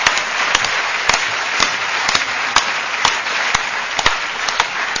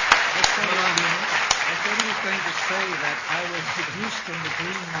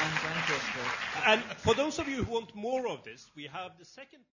 And for those of you who want more of this, we have the second